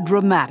sugar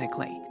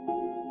dramatically.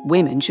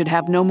 Women should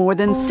have no more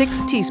than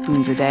 6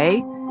 teaspoons a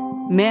day,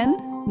 men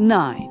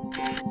 9.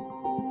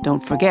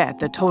 Don't forget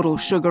the total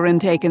sugar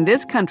intake in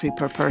this country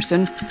per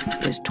person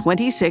is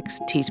 26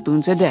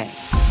 teaspoons a day.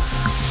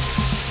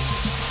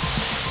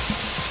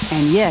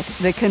 And yet,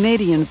 the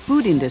Canadian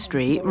food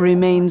industry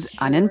remains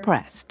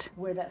unimpressed.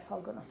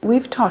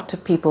 We've talked to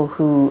people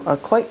who are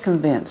quite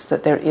convinced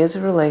that there is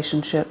a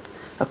relationship,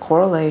 a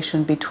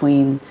correlation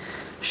between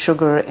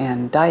sugar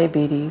and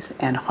diabetes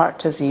and heart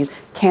disease,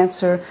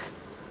 cancer,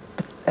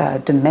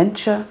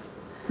 dementia.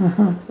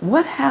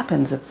 What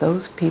happens if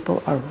those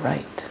people are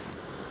right?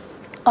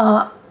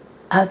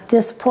 At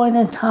this point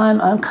in time,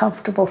 I'm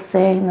comfortable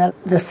saying that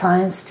the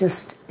science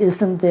just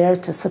isn't there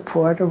to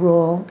support a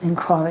role in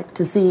chronic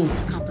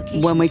disease.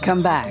 When we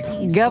come back,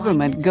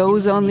 government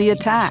goes on the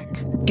attack.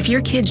 If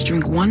your kids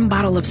drink 1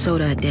 bottle of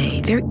soda a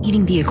day, they're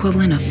eating the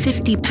equivalent of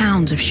 50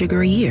 pounds of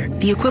sugar a year.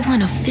 The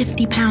equivalent of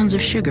 50 pounds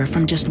of sugar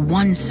from just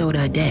 1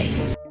 soda a day.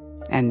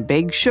 And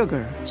Big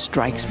Sugar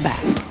strikes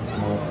back.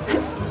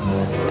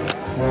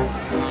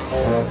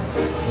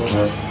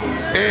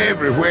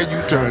 Everywhere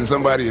you turn,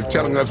 somebody is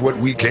telling us what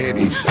we can't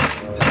eat.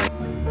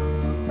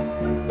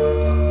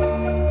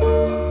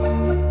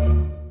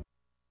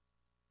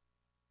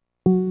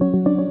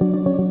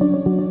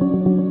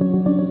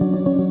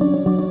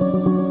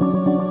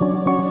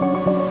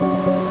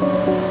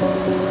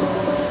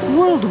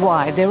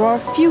 Worldwide, there are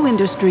few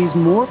industries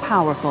more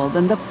powerful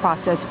than the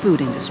processed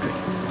food industry,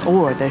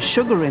 or the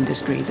sugar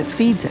industry that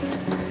feeds it.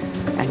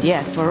 And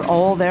yet, for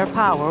all their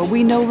power,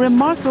 we know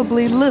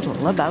remarkably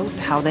little about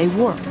how they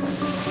work.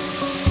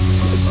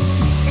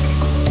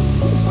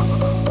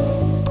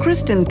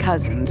 Kristen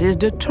Cousins is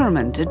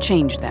determined to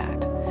change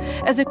that.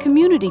 As a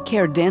community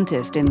care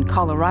dentist in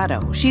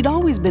Colorado, she'd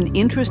always been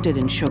interested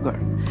in sugar.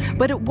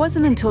 But it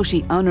wasn't until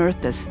she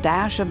unearthed a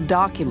stash of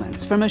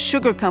documents from a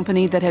sugar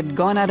company that had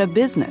gone out of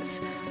business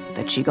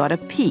that she got a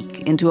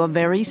peek into a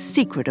very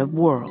secretive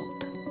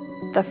world.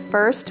 The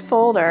first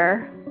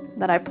folder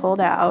that I pulled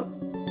out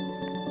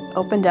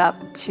opened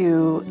up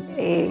to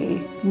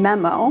a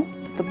memo,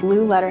 the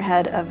blue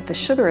letterhead of the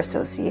Sugar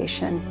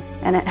Association,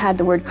 and it had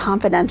the word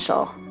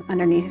confidential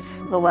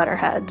underneath the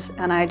letterhead.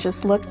 And I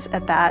just looked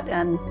at that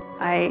and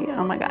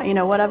oh my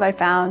God, what have I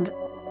found?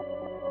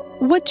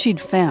 What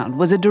she'd found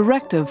was a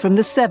directive from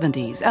the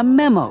 70s, a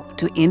memo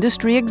to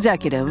industry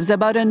executives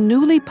about a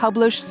newly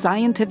published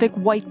scientific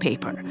white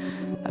paper,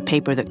 a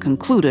paper that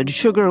concluded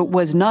sugar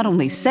was not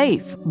only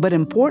safe, but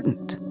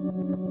important.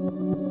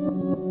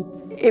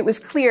 It was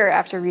clear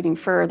after reading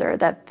further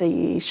that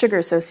the Sugar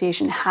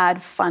Association had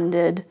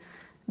funded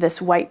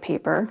this white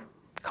paper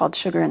called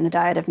Sugar in the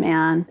Diet of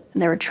Man,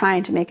 and they were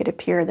trying to make it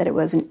appear that it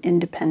was an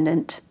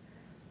independent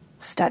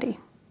study.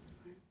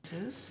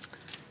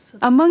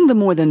 Among the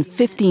more than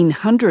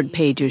 1,500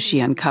 pages she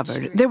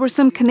uncovered, there were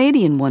some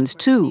Canadian ones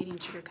too.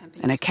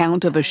 An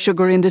account of a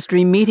sugar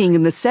industry meeting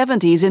in the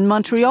 70s in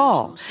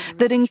Montreal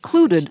that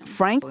included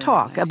frank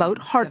talk about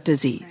heart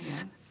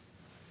disease.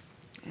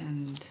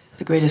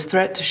 The greatest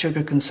threat to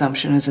sugar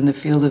consumption is in the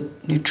field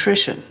of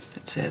nutrition,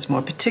 it says,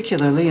 more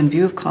particularly in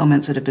view of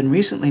comments that have been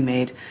recently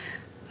made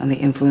on the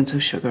influence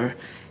of sugar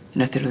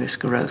in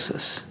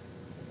atherosclerosis.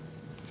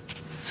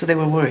 So they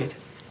were worried.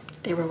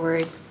 They were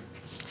worried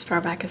as far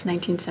back as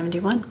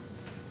 1971.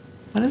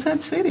 What does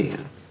that say to you?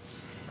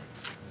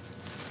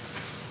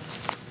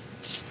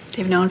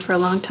 They've known for a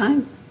long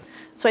time.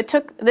 So I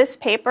took this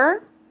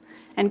paper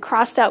and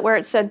crossed out where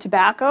it said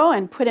tobacco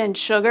and put in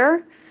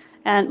sugar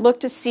and looked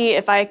to see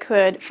if I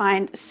could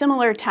find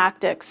similar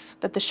tactics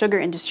that the sugar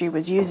industry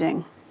was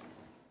using.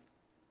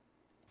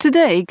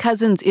 Today,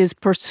 Cousins is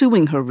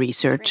pursuing her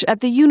research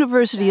at the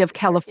University of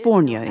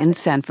California in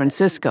San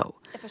Francisco.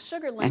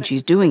 And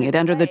she's doing it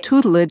under the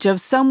tutelage of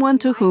someone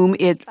to whom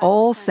it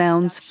all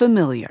sounds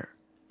familiar.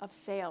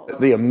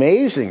 The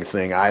amazing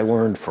thing I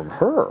learned from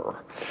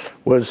her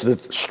was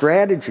that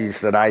strategies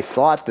that I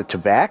thought the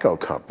tobacco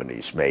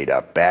companies made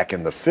up back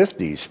in the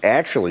 50s,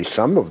 actually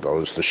some of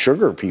those the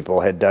sugar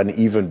people had done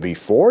even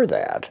before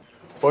that.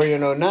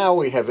 Well, now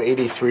we have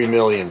 83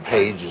 million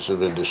pages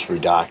of industry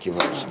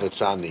documents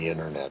that's on the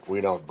internet. We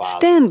don't bother.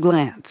 Stan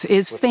Glantz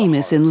is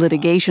famous in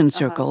litigation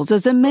circles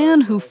as a man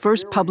who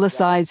first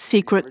publicized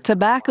secret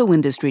tobacco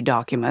industry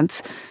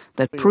documents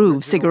that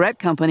prove cigarette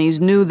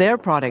companies knew their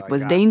product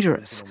was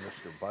dangerous.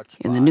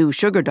 In the new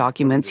sugar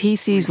documents, he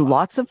sees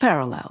lots of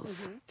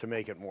parallels.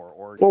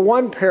 Well,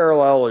 one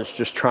parallel is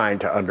just trying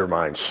to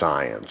undermine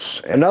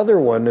science. Another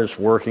one is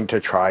working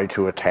to try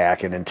to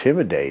attack and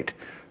intimidate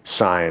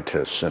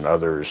scientists and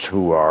others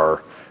who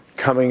are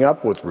coming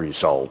up with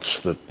results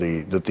that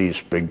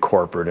these big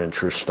corporate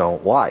interests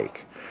don't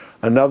like.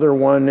 Another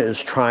one is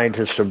trying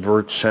to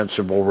subvert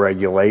sensible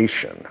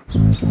regulation.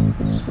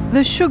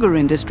 The sugar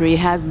industry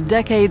has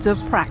decades of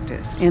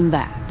practice in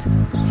that.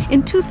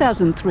 In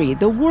 2003,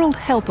 the World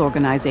Health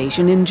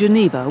Organization in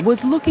Geneva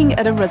was looking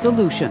at a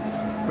resolution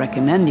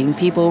recommending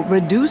people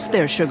reduce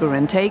their sugar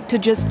intake to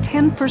just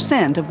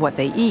 10% of what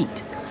they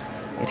eat.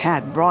 It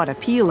had broad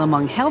appeal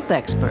among health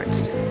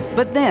experts,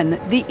 but then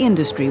the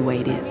industry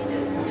weighed in.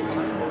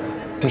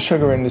 The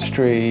sugar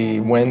industry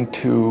went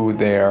to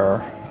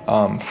their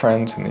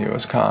friends in the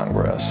U.S.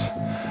 Congress,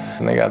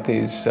 and they got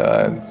these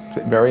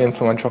very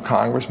influential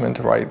congressmen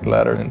to write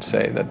letters and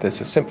say that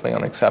this is simply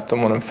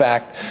unacceptable, and in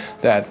fact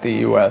that the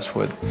U.S.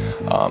 would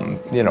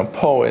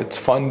pull its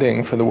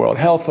funding for the World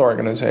Health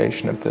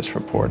Organization if this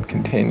report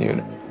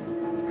continued.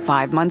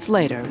 5 months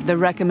later, the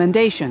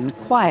recommendation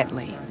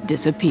quietly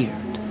disappeared.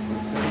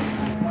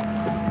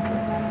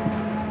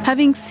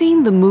 Having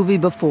seen the movie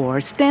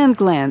before, Stan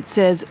Glantz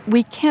says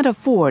we can't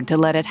afford to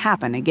let it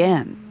happen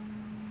again.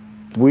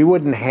 We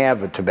wouldn't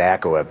have a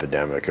tobacco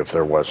epidemic if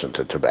there wasn't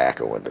a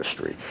tobacco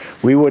industry.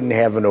 We wouldn't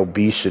have an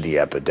obesity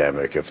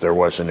epidemic if there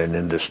wasn't an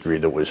industry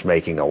that was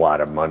making a lot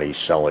of money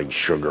selling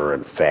sugar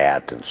and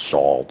fat and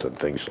salt and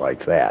things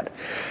like that.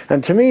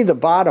 And to me, the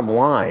bottom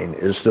line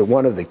is that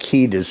one of the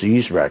key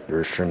disease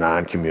vectors for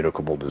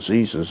non-communicable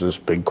diseases is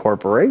big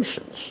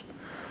corporations.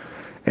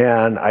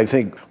 And I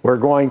think we're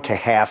going to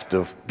have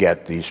to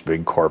get these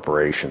big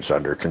corporations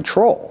under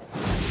control.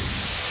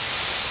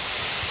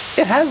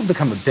 It has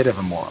become a bit of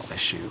a moral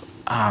issue.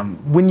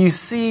 When you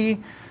see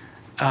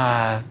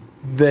how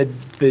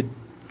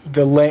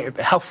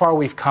far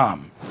we've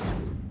come.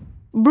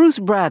 Bruce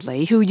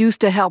Bradley, who used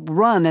to help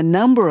run a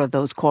number of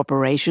those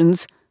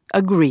corporations,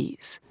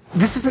 agrees.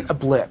 This isn't a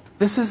blip.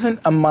 This isn't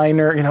a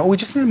minor, we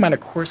just need a minor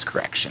course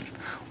correction.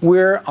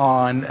 We're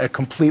on a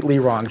completely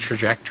wrong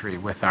trajectory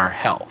with our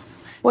health.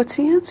 What's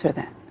the answer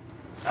then?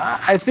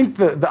 I think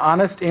the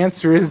honest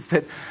answer is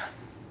that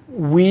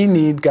we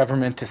need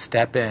government to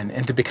step in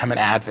and to become an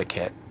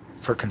advocate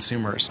for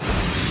consumers.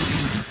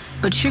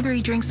 But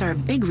sugary drinks are a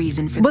big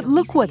reason for. But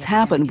look what's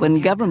happened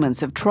when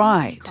governments have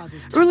tried.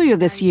 Earlier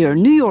this year,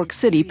 New York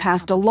City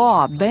passed a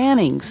law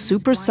banning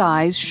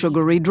supersized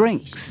sugary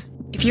drinks.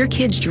 If your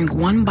kids drink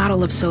 1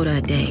 bottle of soda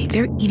a day,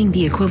 they're eating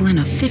the equivalent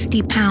of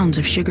 50 pounds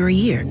of sugar a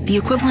year. The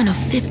equivalent of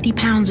 50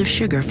 pounds of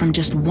sugar from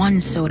just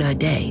 1 soda a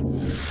day.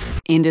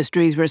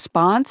 Industry's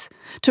response?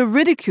 To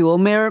ridicule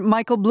Mayor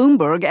Michael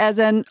Bloomberg as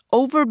an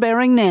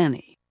overbearing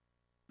nanny.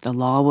 The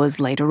law was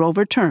later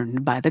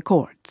overturned by the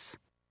courts.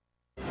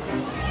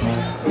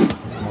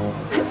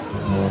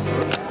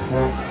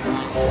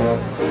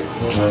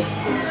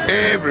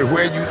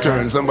 Everywhere you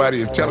turn, somebody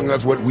is telling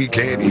us what we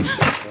can't eat.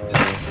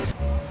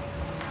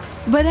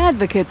 But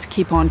advocates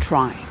keep on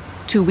trying.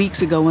 2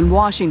 weeks ago in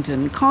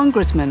Washington,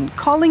 congressmen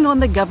calling on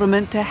the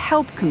government to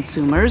help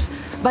consumers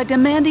by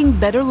demanding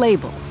better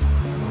labels,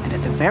 and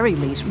at the very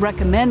least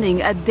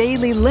recommending a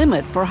daily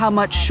limit for how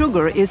much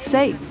sugar is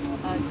safe.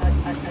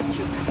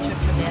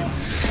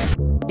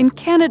 In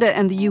Canada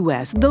and the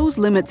US, those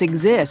limits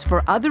exist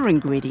for other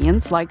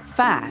ingredients like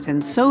fat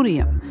and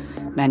sodium.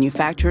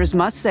 Manufacturers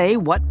must say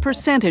what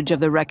percentage of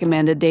the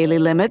recommended daily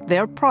limit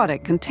their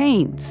product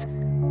contains.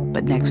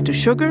 But next to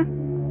sugar,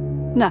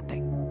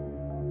 nothing.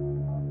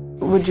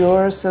 Would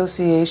your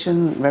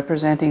association,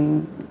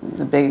 representing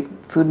the big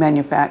food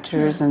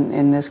manufacturers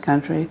in this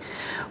country,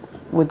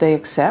 would they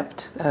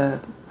accept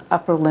an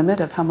upper limit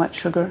of how much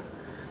sugar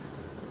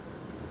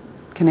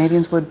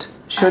Canadians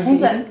should be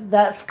eating?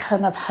 That's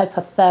kind of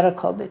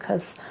hypothetical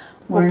because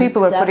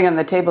people are putting on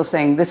the table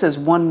saying this is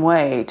one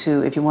way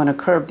to, if you want to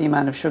curb the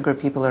amount of sugar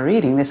people are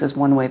eating, this is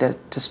one way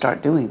to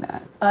start doing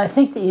that. I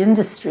think the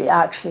industry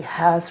actually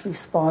has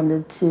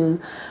responded to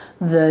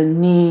the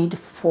need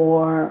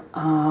for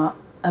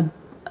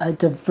a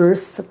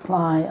diverse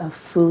supply of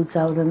foods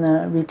out in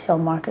the retail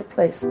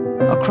marketplace.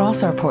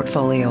 Across our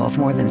portfolio of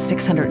more than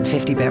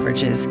 650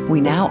 beverages, we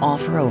now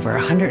offer over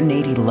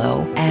 180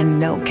 low and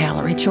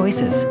no-calorie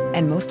choices.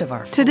 And most of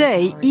our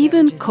today,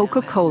 even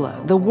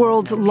Coca-Cola, the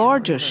world's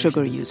largest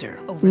sugar user,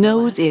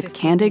 knows it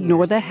can't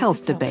ignore the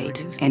health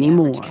debate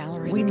anymore.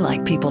 We'd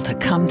like people to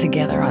come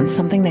together on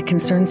something that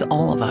concerns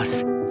all of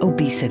us.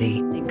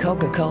 Obesity,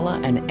 Coca-Cola,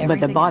 and everything.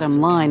 But the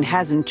bottom line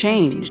hasn't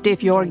changed.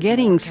 If you're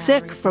getting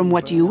sick from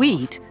what you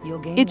eat,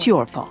 it's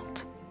your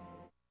fault.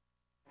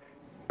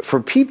 For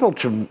people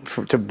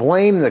to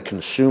blame the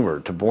consumer,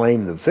 to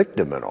blame the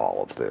victim in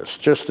all of this,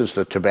 just as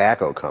the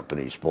tobacco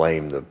companies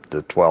blame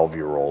the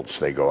 12-year-olds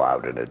they go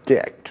out and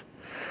addict,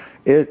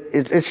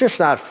 it's just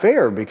not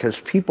fair because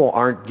people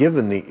aren't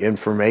given the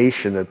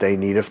information that they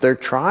need if they're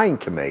trying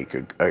to make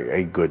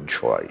a good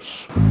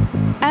choice.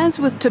 As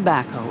with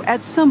tobacco,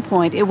 at some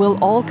point it will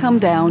all come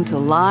down to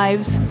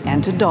lives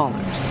and to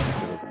dollars.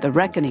 The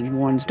reckoning,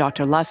 warns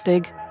Dr.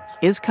 Lustig,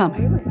 is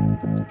coming.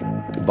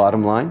 The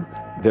bottom line,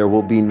 there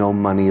will be no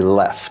money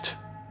left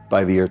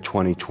by the year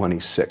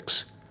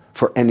 2026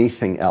 for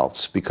anything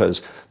else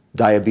because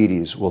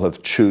diabetes will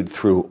have chewed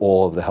through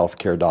all of the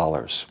healthcare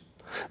dollars.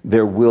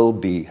 There will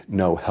be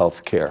no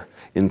health care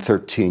in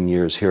 13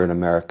 years here in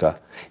America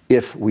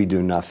if we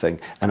do nothing.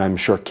 And I'm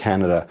sure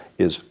Canada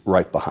is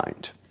right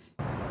behind.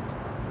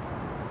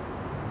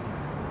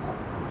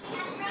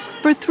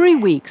 For 3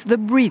 weeks, the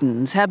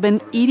Bredens have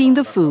been eating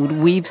the food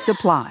we've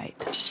supplied.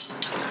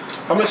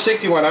 How much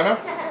steak do you want, Anna?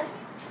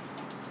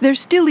 They're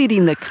still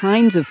eating the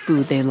kinds of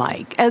food they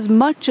like, as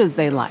much as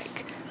they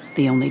like.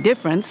 The only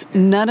difference,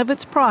 none of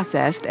it's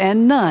processed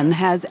and none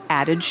has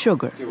added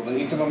sugar. Okay, well, then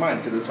eat some of mine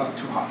because it's not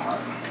too hot.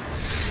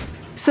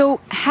 So,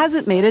 has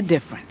it made a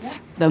difference?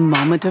 The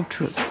moment of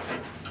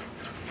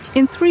truth.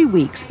 In 3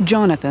 weeks,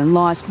 Jonathan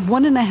lost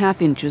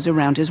 1.5 inches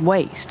around his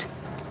waist,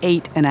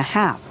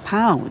 8.5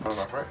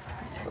 pounds.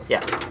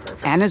 Yeah.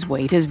 Anna's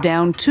weight is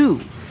down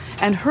too,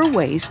 and her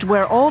waist,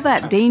 where all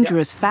that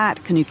dangerous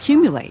fat can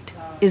accumulate,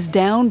 is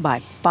down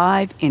by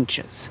 5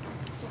 inches.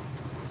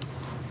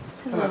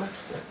 Hello.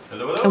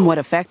 And what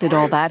effect did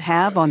all that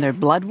have on their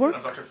blood work?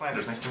 I'm Dr.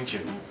 Flanders. Nice to meet you.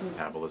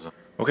 Metabolism.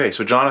 Okay,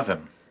 so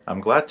Jonathan,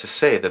 I'm glad to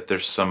say that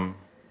there's some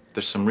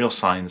real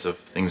signs of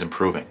things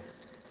improving.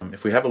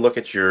 If we have a look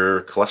at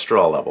your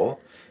cholesterol level,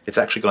 it's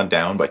actually gone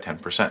down by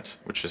 10%,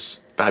 which is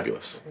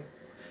fabulous.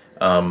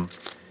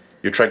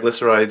 Your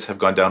triglycerides have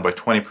gone down by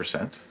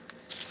 20%.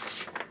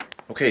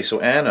 Okay, so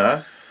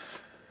Anna...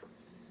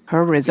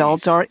 Her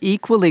results are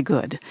equally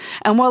good.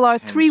 And while our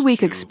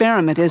 3-week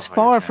experiment is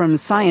far from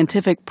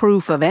scientific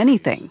proof of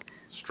anything,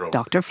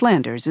 Dr.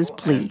 Flanders is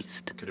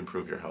pleased. Could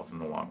improve your health in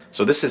the long run.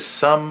 So this is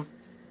some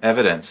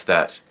evidence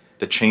that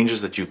the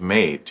changes that you've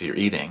made to your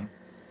eating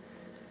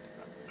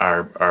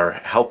are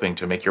helping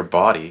to make your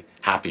body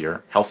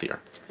happier, healthier.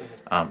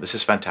 This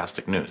is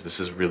fantastic news. This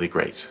is really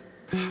great.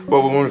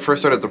 Well, when we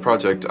first started the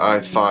project,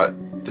 I thought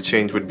the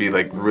change would be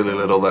like really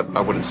little, that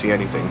I wouldn't see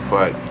anything.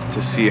 But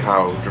to see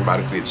how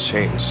dramatically it's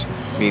changed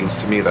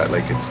means to me that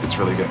like it's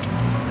really good.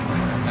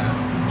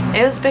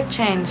 It was a big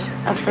change.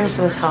 At first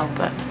it was hell,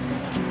 but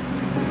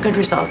good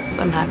results.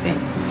 I'm happy.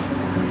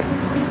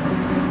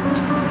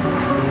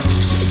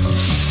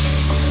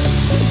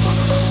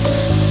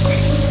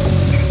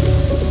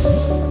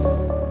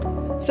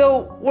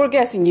 So, we're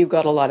guessing you've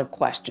got a lot of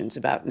questions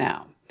about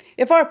now.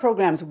 If our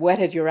program's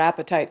whetted your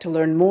appetite to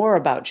learn more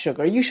about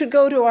sugar, you should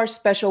go to our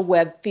special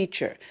web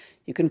feature.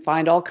 You can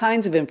find all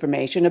kinds of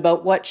information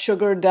about what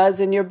sugar does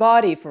in your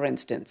body, for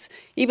instance.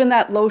 Even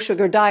that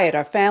low-sugar diet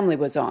our family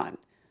was on.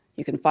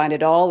 You can find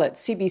it all at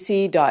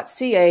cbc.ca/fifth.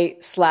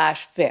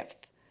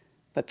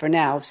 But for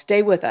now,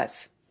 stay with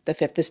us. The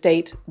Fifth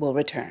Estate will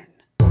return.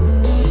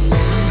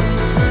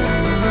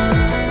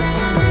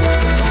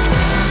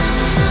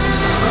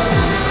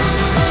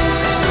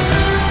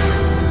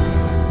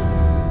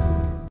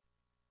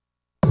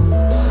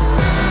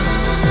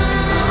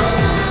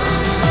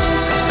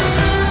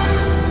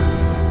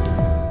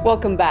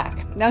 Welcome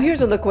back. Now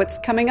here's a look what's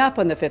coming up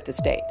on the Fifth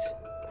Estate.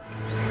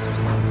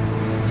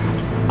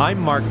 I'm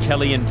Mark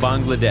Kelly in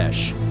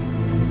Bangladesh.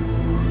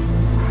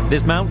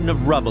 This mountain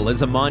of rubble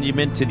is a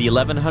monument to the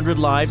 1,100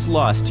 lives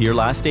lost here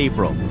last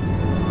April,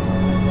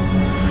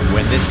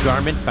 when this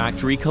garment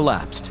factory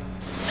collapsed,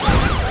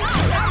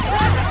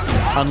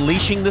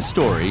 unleashing the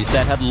stories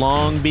that had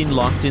long been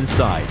locked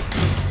inside.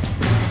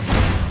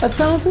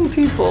 1,000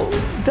 people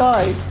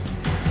died.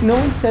 No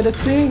one said a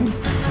thing.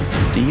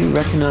 Do you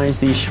recognize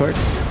these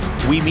shorts?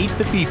 We meet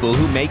the people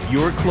who make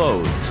your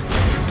clothes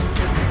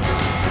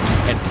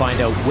and find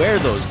out where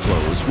those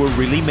clothes were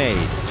really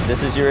made.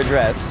 This is your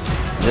address.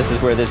 This is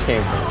where this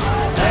came from.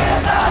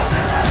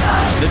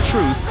 The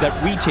truth that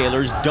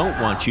retailers don't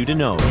want you to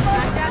know.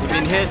 You've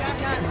been hit.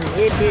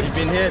 You've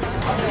been hit.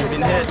 You've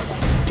been hit.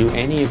 Do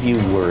any of you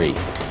worry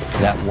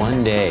that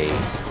one day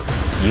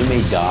you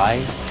may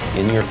die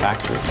in your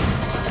factory?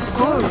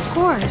 Of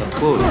course.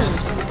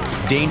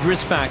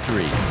 Dangerous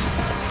factories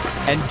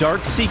and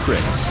dark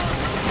secrets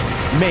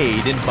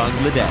made in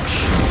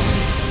Bangladesh.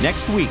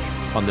 Next week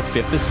on The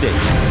Fifth Estate.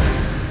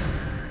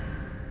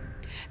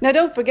 Now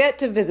don't forget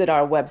to visit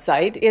our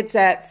website. It's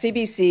at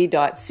cbc.ca/fifth.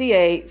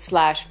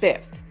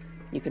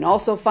 You can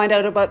also find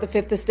out about The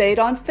Fifth Estate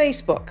on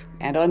Facebook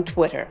and on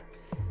Twitter.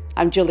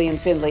 I'm Gillian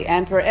Findlay,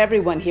 and for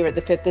everyone here at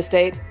The Fifth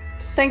Estate,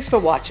 thanks for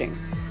watching.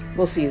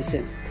 We'll see you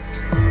soon.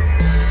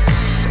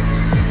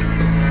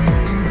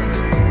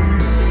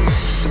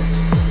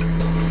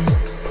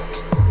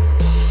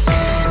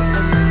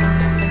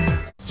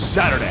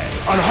 Saturday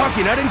on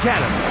Hockey Night in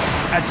Canada.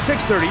 At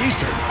 6:30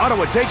 Eastern,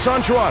 Ottawa takes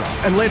on Toronto,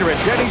 and later at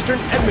 10 Eastern,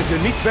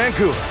 Edmonton meets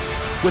Vancouver.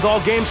 With all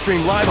games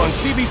streamed live on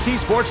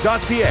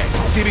cbcsports.ca.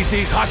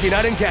 CBC's Hockey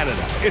Night in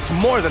Canada. It's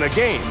more than a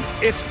game,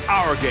 it's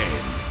our game.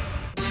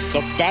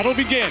 The battle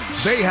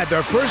begins. They had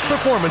their first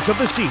performance of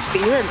the season.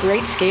 You're a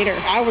great skater.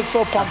 I was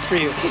so pumped for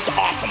you. It's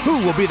awesome. Who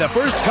will be the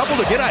first couple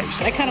to get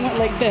iced? I kind of went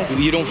like this.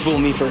 You don't fool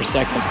me for a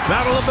second.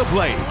 Battle of the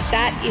Blades.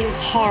 That is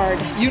hard.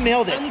 You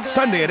nailed it.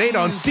 Sunday at 8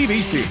 on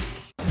CBC.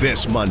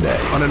 This Monday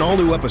on an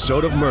all-new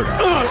episode of Murder.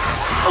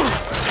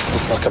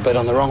 Looks like I bet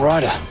on the wrong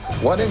rider.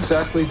 What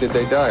exactly did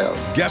they die of?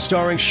 Guest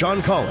starring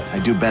Sean Cullen. I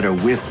do better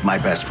with my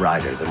best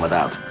rider than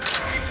without.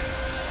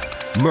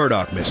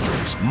 Murdoch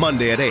Mysteries,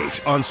 Monday at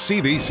 8 on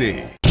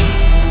CBC.